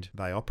and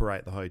they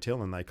operate the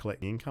hotel and they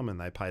collect the income and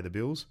they pay the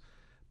bills.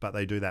 But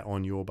they do that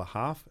on your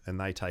behalf and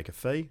they take a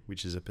fee,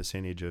 which is a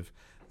percentage of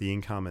the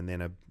income and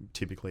then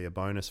typically a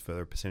bonus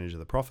for a percentage of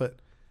the profit.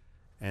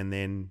 And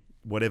then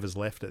whatever's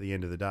left at the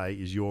end of the day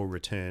is your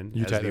return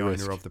as the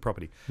owner of the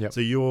property. Yep.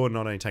 So you're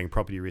not only taking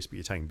property risk, but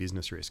you're taking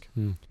business risk.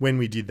 When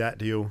we did that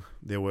deal,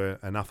 there were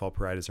enough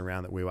operators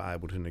around that we were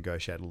able to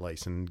negotiate a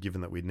lease. And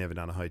given that we'd never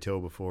done a hotel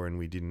before and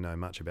we didn't know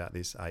much about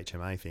this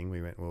HMA thing,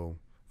 we went, well,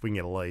 if we can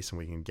get a lease and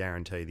we can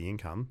guarantee the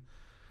income,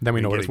 then we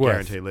know what it's worth.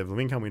 Guaranteed level of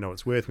income, we know what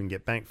it's worth. We can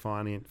get bank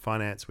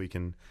finance. We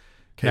can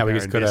keep now our we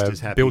just investors got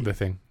to happy. build the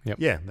thing. Yep.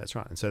 Yeah, that's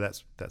right. And so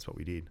that's what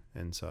we did.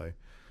 And so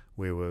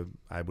we were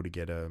able to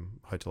get a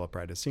hotel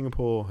operator in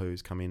Singapore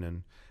who's come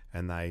in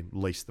and they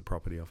leased the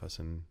property off us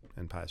and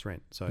pay us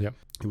rent. So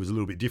It was a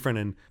little bit different,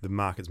 and the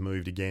market's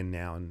moved again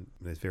now, and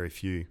there's very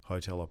few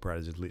hotel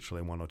operators. There's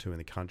literally 1 or 2 in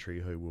the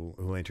country who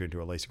will enter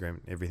into a lease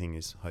agreement. Everything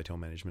is hotel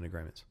management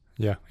agreements.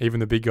 Yeah,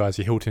 even the big guys,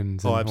 your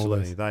Hiltons. Oh,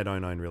 absolutely. They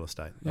don't own real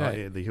estate.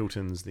 Yeah. The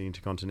Hiltons, the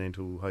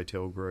Intercontinental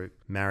Hotel Group,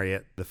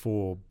 Marriott, the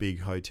 4 big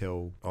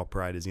hotel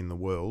operators in the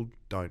world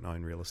don't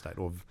own real estate,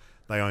 or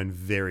they own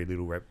very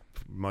little.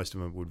 Most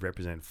of them would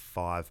represent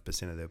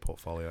 5% of their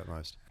portfolio at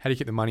most. How do you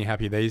keep the money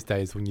happy these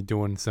days when you're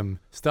doing some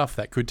stuff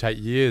that could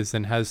take years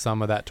and has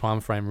some of that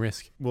time frame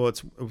risk? Well,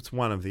 it's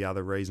one of the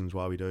other reasons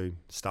why we do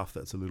stuff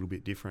that's a little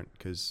bit different,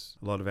 because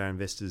a lot of our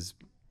investors,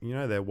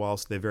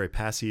 whilst they're very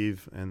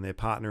passive and they're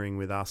partnering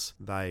with us,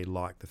 they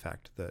like the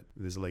fact that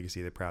there's a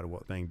legacy. They're proud of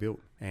what's being built.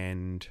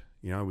 And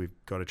we've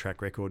got a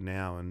track record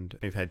now, and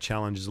we've had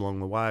challenges along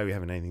the way. We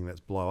haven't had anything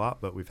that's blow up,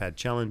 but we've had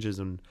challenges,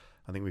 and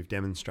I think we've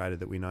demonstrated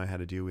that we know how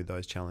to deal with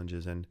those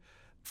challenges. And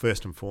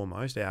first and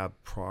foremost, our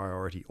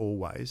priority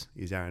always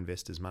is our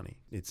investors' money.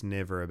 It's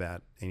never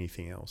about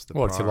anything else.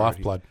 It's your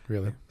lifeblood,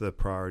 really. The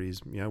priority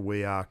is,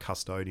 we are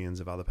custodians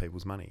of other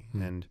people's money.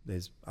 And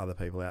there's other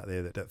people out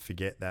there that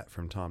forget that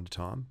from time to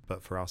time.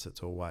 But for us,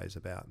 it's always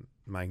about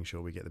making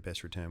sure we get the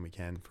best return we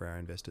can for our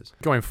investors.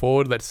 Going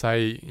forward, let's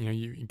say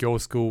your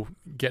girls' school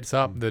gets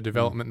up, the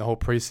development, the whole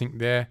precinct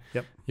there.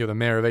 Yep. You're the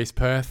mayor of East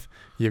Perth.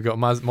 You've got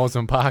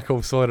Mosman Park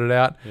all sorted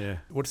out. Yeah.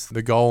 What's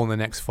the goal in the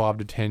next 5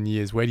 to 10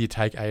 years? Where do you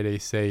take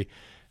ADC?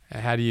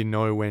 How do you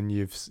know when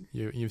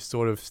you've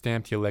sort of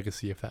stamped your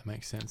legacy, if that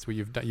makes sense, where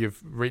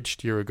you've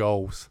reached your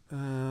goals?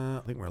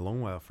 I think we're a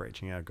long way off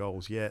reaching our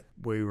goals yet.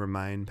 We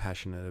remain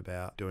passionate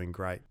about doing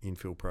great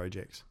infill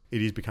projects.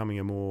 It is becoming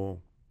a more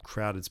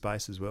crowded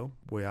space as well.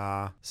 We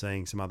are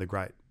seeing some other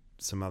great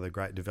some other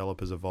great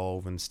developers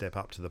evolve and step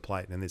up to the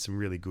plate, and there's some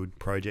really good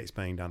projects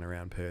being done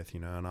around Perth,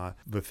 and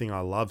the thing I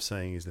love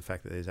seeing is the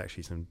fact that there's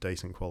actually some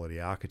decent quality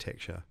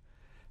architecture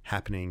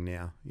happening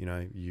now.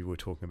 You were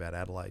talking about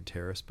Adelaide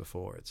Terrace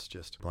before, it's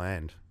just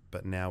bland,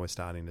 but now we're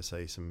starting to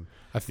see some...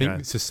 I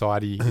think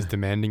society is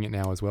demanding it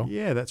now as well.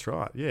 Yeah, that's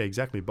right. Yeah,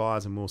 exactly.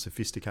 Buyers are more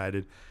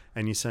sophisticated,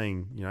 and you're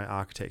seeing,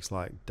 architects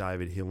like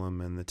David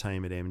Hillam and the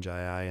team at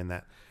MJA and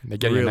that... They're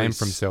getting a name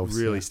for themselves.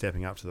 Really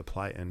stepping up to the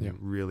plate and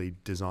really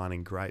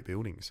designing great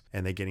buildings,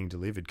 and they're getting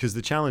delivered. Because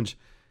the challenge...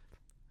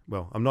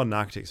 Well, I'm not an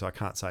architect, so I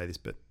can't say this,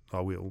 but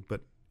I will.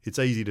 But it's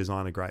easy to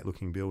design a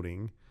great-looking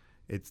building.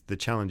 The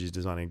challenge is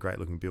designing a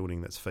great-looking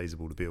building that's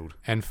feasible to build.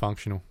 And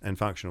functional.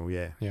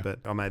 Yeah. But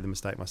I made the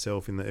mistake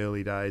myself in the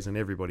early days, and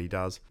everybody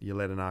does. You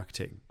let an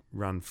architect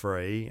run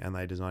free, and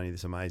they design you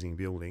this amazing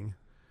building,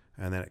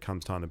 and then it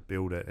comes time to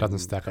build it. Doesn't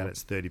stack up. And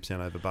it's 30%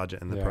 over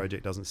budget, and the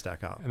project doesn't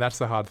stack up. And that's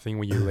the hard thing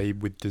when you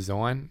lead with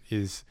design,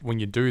 is when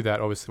you do that,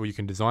 obviously you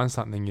can design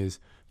something is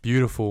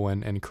beautiful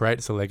and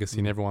creates a legacy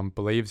and everyone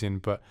believes in,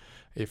 but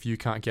if you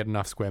can't get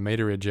enough square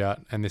meterage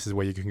out, and this is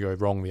where you can go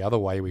wrong the other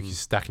way, which is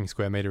stacking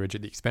square meterage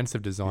at the expense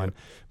of design,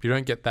 if you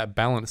don't get that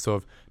balance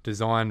of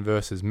design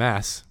versus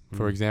mass,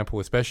 for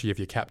example, especially if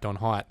you're capped on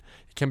height,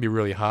 it can be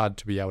really hard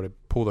to be able to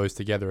pull those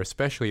together,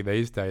 especially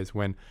these days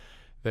when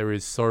there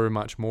is so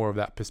much more of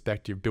that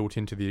perspective built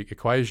into the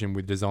equation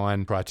with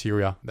design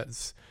criteria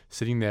that's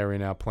sitting there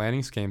in our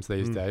planning schemes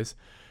these days,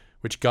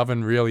 which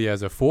govern really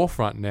as a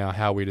forefront now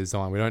how we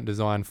design. We don't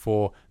design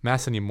for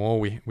mass anymore.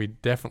 We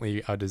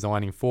definitely are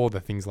designing for the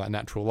things like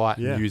natural light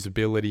and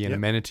usability and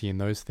amenity and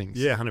those things.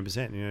 Yeah,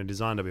 100%.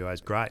 Design WA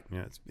is great.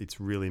 It's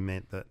really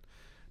meant that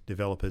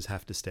developers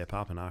have to step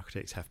up and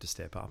architects have to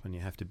step up, and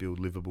you have to build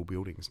livable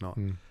buildings, not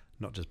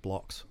just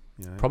blocks.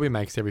 Probably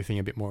makes everything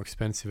a bit more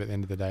expensive at the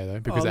end of the day,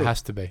 though, because it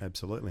has to be.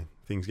 Absolutely.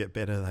 Things get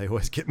better, they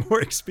always get more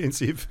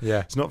expensive.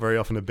 Yeah. It's not very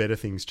often a better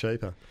thing's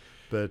cheaper.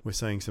 But we're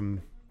seeing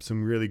some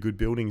really good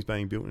buildings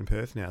being built in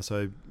Perth now.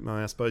 So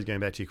I suppose going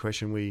back to your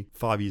question,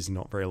 5 years is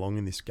not very long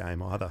in this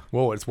game either.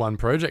 Well, it's one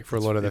project for a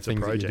lot of the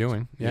things that you're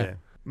doing. Yeah.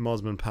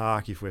 Mosman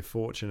Park, if we're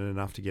fortunate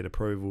enough to get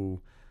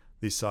approval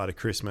this side of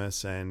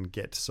Christmas and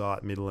get to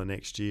site middle of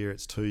next year,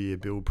 it's 2-year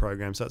build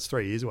program. So it's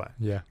 3 years away.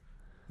 Yeah.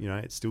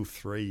 It's still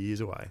 3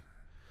 years away.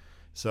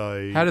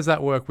 So how does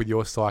that work with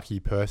your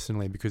psyche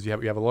personally? Because you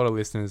have a lot of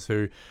listeners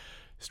who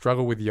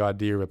struggle with the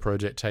idea of a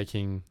project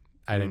taking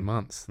 18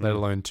 months, let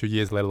alone 2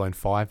 years, let alone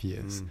 5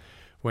 years.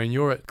 When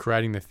you're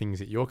creating the things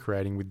that you're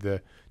creating with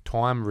the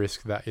time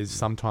risk that is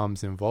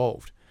sometimes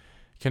involved,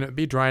 can it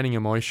be draining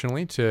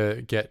emotionally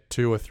to get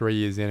 2 or 3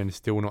 years in and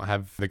still not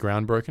have the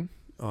ground broken?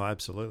 Oh,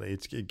 absolutely.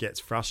 It gets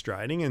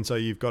frustrating, and so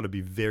you've got to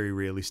be very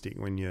realistic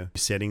when you're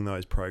setting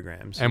those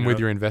programs. And with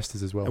your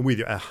investors as well. And with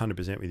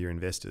 100% with your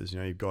investors.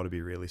 You've got to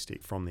be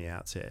realistic from the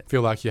outset.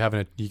 Feel like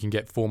you can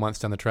get 4 months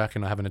down the track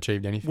and I haven't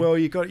achieved anything. Well,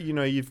 you've got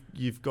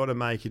to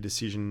make a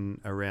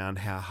decision around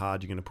how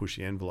hard you're going to push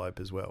the envelope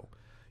as well.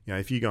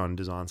 If you go and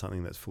design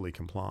something that's fully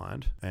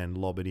compliant and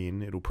lob it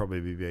in, it'll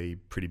probably be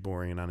pretty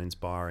boring and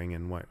uninspiring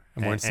and won't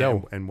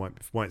sell and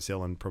won't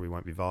sell and probably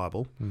won't be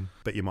viable.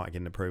 But you might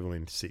get an approval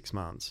in 6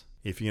 months.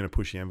 If you're going to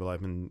push the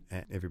envelope and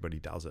everybody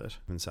does it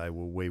and say,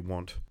 well, we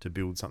want to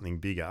build something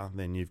bigger,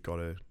 then you've got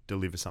to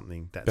deliver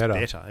something that's better.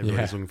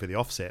 Everybody's looking for the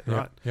offset,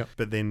 right? Yep.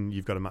 But then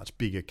you've got a much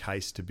bigger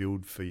case to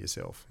build for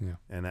yourself. Yeah.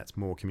 And that's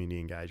more community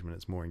engagement.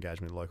 It's more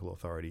engagement with local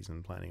authorities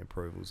and planning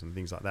approvals and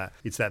things like that.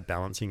 It's that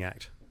balancing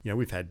act.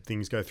 We've had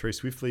things go through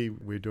swiftly.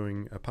 We're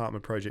doing an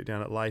apartment project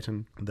down at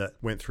Leighton that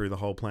went through the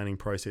whole planning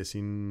process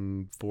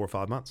in 4 or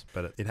 5 months.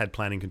 But it had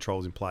planning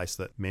controls in place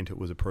that meant it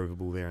was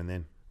approvable there and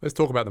then. Let's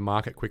talk about the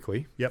market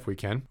quickly, if we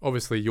can.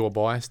 Obviously, you're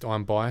biased,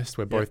 I'm biased.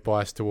 We're both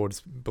biased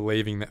towards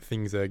believing that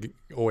things are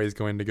always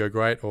going to go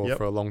great or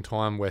for a long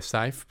time we're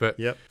safe. But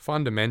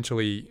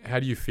fundamentally,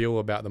 how do you feel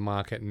about the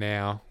market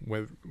now?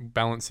 We're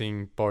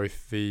balancing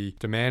both the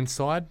demand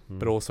side,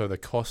 but also the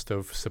cost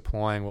of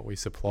supplying what we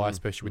supply,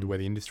 especially with where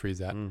the industry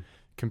is at,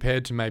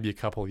 compared to maybe a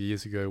couple of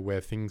years ago where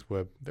things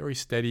were very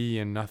steady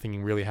and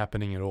nothing really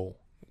happening at all.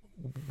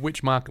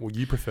 Which market would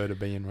you prefer to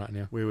be in right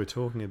now? We were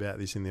talking about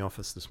this in the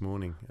office this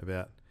morning,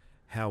 about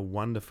how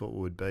wonderful it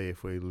would be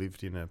if we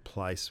lived in a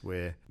place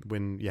where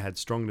when you had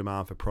strong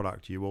demand for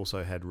product, you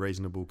also had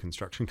reasonable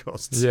construction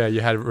costs. Yeah, you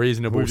had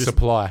reasonable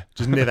supply.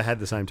 Just never had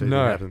the same two things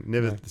happen.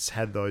 Never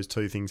had those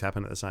two things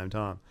happen at the same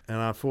time. And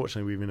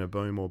unfortunately, we're in a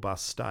boom or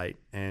bust state.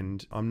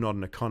 And I'm not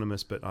an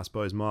economist, but I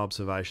suppose my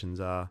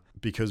observations are,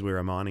 because we're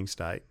a mining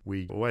state,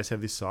 we always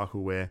have this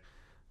cycle where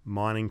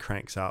mining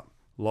cranks up,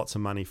 lots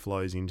of money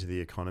flows into the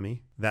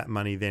economy. That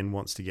money then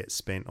wants to get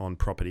spent on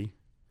property.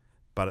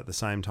 But at the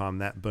same time,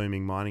 that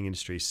booming mining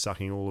industry is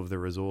sucking all of the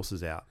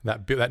resources out.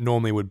 That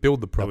normally would build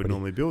the property. That would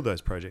normally build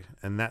those projects.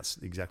 And that's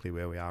exactly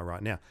where we are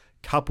right now.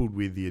 Coupled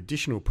with the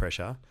additional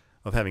pressure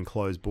of having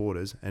closed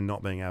borders and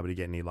not being able to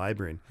get any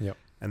labour in. Yep.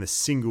 And the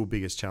single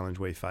biggest challenge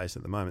we face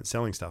at the moment,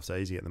 selling stuff's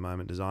easy at the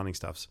moment, designing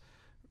stuff's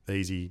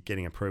easy,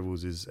 getting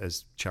approvals is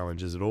as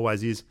challenging as it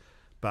always is.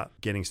 But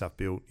getting stuff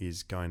built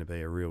is going to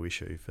be a real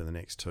issue for the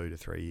next 2 to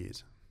 3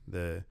 years.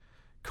 The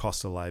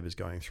Cost of labour is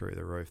going through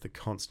the roof. The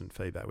constant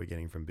feedback we're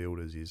getting from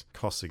builders is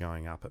costs are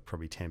going up at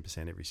probably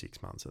 10% every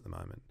 6 months at the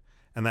moment.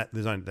 And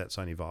that's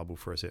only viable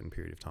for a certain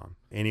period of time.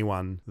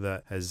 Anyone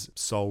that has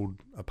sold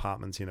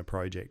apartments in a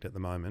project at the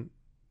moment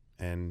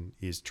and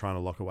is trying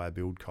to lock away a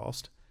build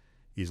cost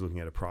is looking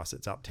at a price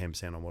that's up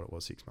 10% on what it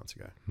was 6 months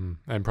ago.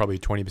 And probably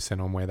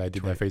 20% on where they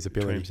did their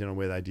feasibility. 20% on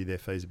where they did their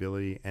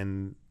feasibility,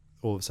 and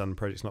all of a sudden the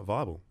project's not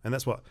viable. And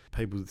that's what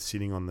people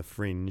sitting on the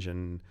fringe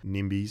and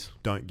NIMBYs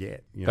don't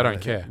get. They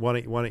don't care. Why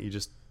don't you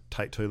just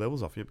take 2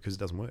 levels off it because it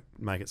doesn't work?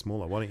 Make it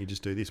smaller. Why don't you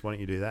just do this? Why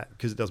don't you do that?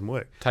 Because it doesn't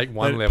work. Take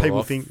one level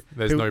off,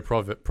 there's no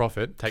profit.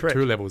 Take correct.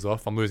 2 levels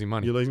off, I'm losing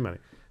money. You're losing money.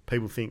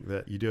 People think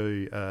that you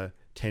do a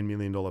 $10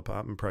 million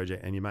apartment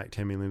project and you make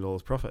 $10 million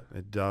profit.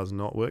 It does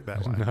not work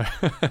that way. No.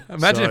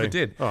 Imagine if it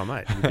did. Oh,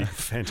 mate, it would be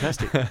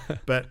fantastic.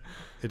 But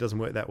it doesn't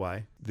work that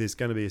way. There's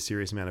going to be a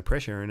serious amount of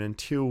pressure, and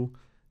until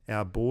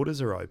our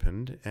borders are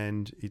opened,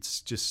 and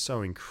it's just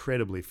so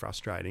incredibly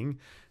frustrating.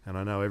 And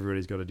I know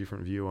everybody's got a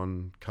different view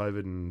on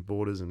COVID and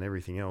borders and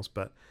everything else,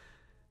 but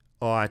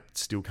I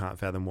still can't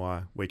fathom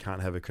why we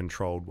can't have a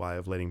controlled way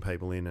of letting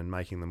people in and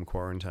making them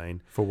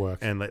quarantine for work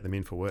and let them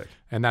in for work.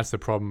 And that's the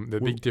problem.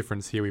 The big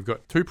difference here, we've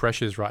got 2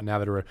 pressures right now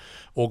that are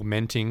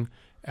augmenting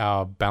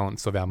our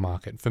balance of our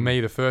market. For me,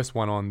 the first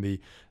one on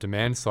the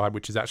demand side,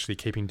 which is actually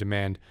keeping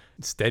demand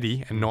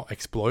steady and not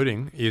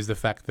exploding, is the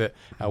fact that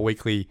our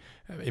weekly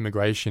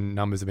immigration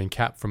numbers have been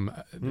capped from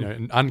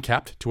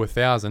uncapped to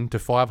 1,000 to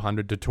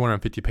 500 to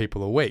 250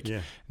 people a week.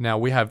 Yeah. Now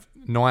we have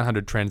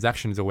 900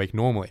 transactions a week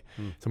normally.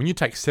 So when you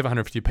take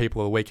 750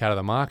 people a week out of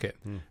the market,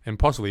 and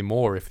possibly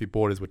more if the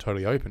borders were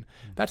totally open,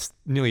 that's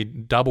nearly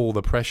double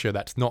the pressure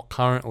that's not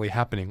currently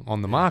happening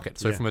on the market.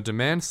 So from a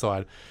demand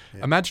side,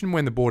 imagine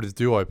when the borders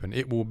do open,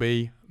 it will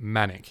be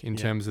manic in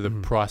terms of the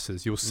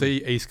prices. You'll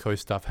see East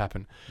Coast stuff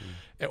happen.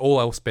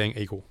 All else being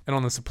equal. And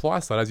on the supply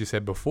side, as you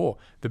said before,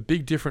 the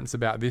big difference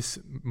about this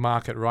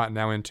market right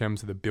now in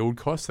terms of the build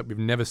costs that we've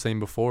never seen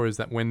before is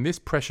that when this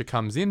pressure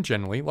comes in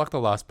generally, like the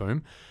last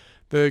boom,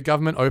 the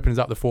government opens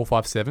up the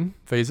 457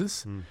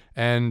 visas,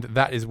 and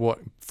that is what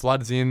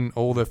floods in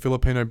all the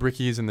Filipino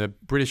brickies and the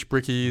British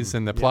brickies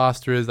and the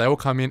plasterers. They all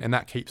come in, and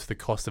that keeps the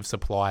cost of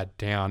supply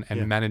down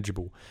and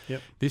manageable.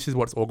 This is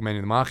what's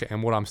augmenting the market,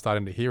 and what I'm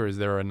starting to hear is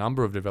there are a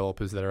number of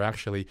developers that are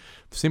actually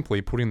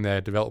simply putting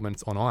their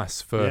developments on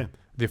ice for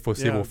the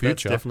foreseeable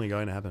future. That's definitely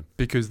going to happen.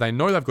 Because they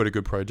know they've got a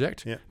good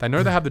project. They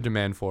know they have the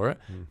demand for it,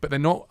 but they're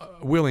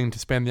not willing to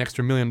spend the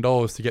extra $1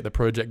 million to get the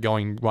project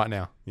going right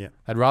now.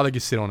 They'd rather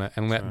just sit on it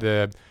and let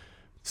the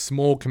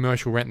small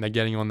commercial rent they're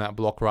getting on that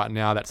block right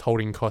now that's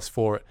holding costs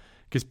for it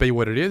just be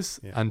what it is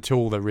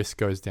until the risk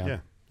goes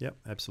down.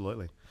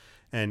 Absolutely.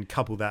 And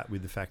couple that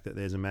with the fact that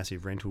there's a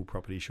massive rental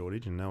property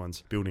shortage and no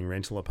one's building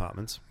rental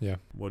apartments.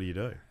 What do you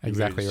do?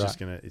 Exactly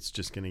right. It's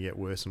just going to get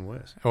worse and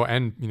worse.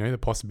 And the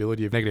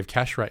possibility of negative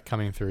cash rate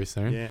coming through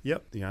soon.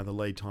 The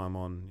lead time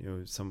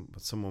on,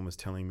 someone was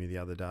telling me the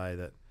other day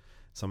that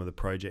some of the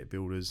project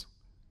builders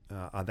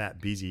are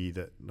that busy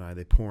that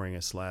they're pouring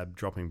a slab,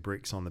 dropping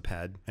bricks on the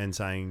pad and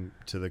saying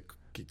to the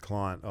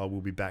client, we'll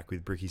be back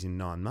with brickies in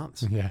 9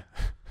 months.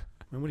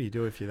 And what do you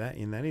do if you're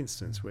in that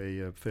instance where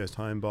you're a first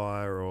home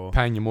buyer or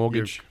paying your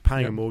mortgage,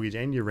 a mortgage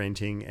and you're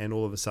renting, and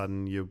all of a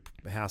sudden your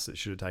house that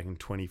should have taken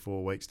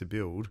 24 weeks to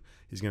build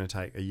is going to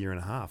take a year and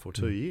a half or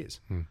 2 years.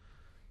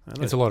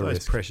 It's a lot of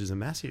risk. Those pressures are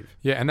massive.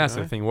 And that's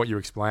the thing. What you're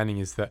explaining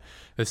is that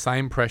the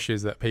same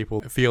pressures that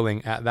people are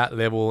feeling at that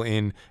level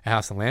in a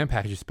house and land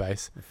package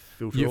space,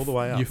 all the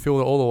way up. You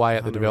feel it all the way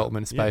at the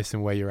development space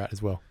and where you're at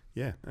as well.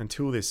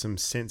 Until there's some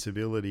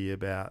sensibility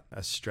about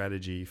a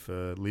strategy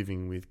for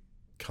living with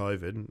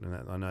COVID,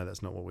 and I know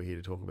that's not what we're here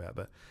to talk about,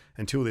 but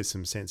until there's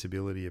some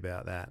sensibility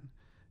about that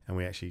and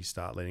we actually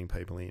start letting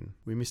people in,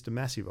 we missed a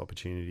massive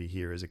opportunity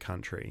here as a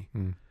country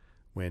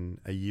when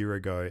a year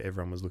ago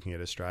everyone was looking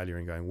at Australia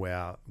and going,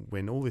 wow,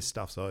 when all this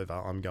stuff's over,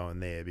 I'm going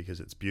there because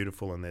it's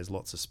beautiful and there's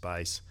lots of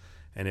space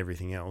and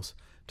everything else,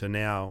 to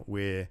now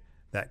we're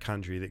that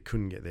country that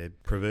couldn't get their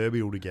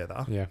proverbial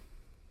together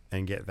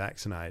and get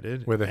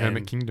vaccinated. We're the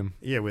hermit kingdom.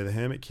 We're the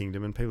hermit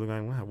kingdom, and people are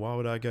going, wow, why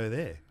would I go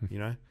there?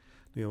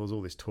 There was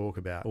all this talk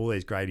about all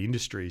these great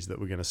industries that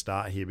were going to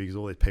start here because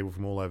all these people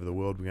from all over the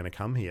world were going to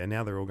come here. And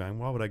now they're all going,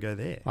 why would I go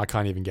there? I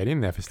can't even get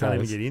in there for starters.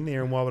 Can't even get in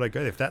there, and why would I go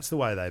there? If that's the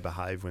way they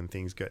behave when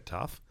things get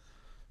tough,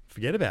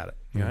 forget about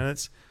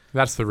it.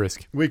 That's the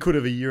risk. We could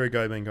have a year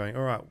ago been going,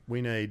 all right,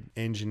 we need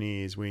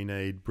engineers, we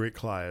need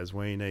bricklayers,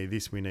 we need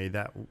this, we need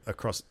that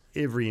across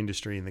every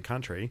industry in the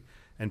country,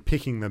 and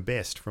picking the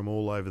best from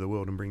all over the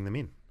world and bring them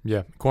in.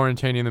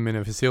 Quarantining them in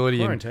a facility.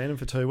 Quarantine them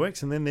for 2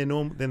 weeks, and then they're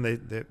normal. Then they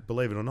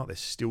believe it or not, they're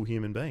still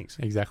human beings.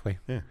 Exactly.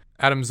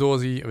 Adam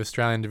Zorzi of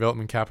Australian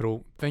Development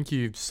Capital, thank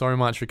you so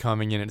much for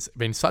coming in. It's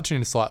been such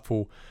an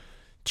insightful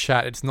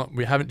chat.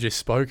 We haven't just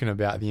spoken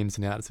about the ins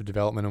and outs of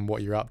development and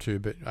what you're up to,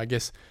 but I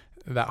guess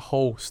that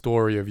whole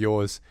story of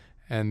yours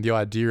and the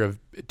idea of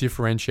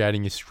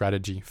differentiating your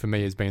strategy for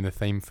me has been the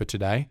theme for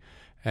today,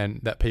 and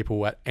that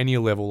people at any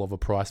level of a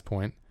price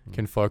point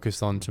can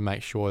focus on to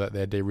make sure that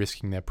they're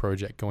de-risking their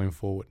project going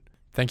forward.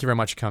 Thank you very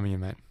much for coming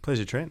in, mate.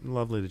 Pleasure, Trent.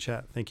 Lovely to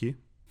chat. Thank you.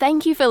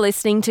 Thank you for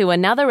listening to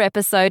another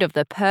episode of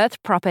the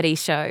Perth Property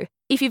Show.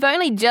 If you've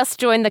only just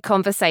joined the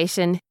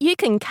conversation, you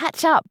can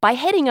catch up by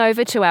heading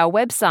over to our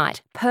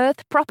website,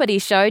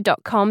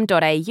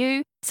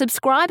 perthpropertyshow.com.au,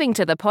 subscribing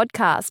to the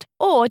podcast,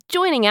 or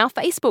joining our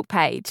Facebook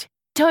page.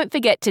 Don't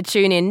forget to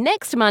tune in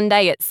next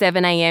Monday at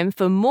 7 a.m.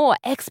 for more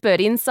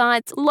expert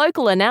insights,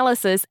 local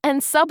analysis,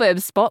 and suburb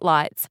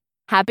spotlights.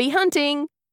 Happy hunting!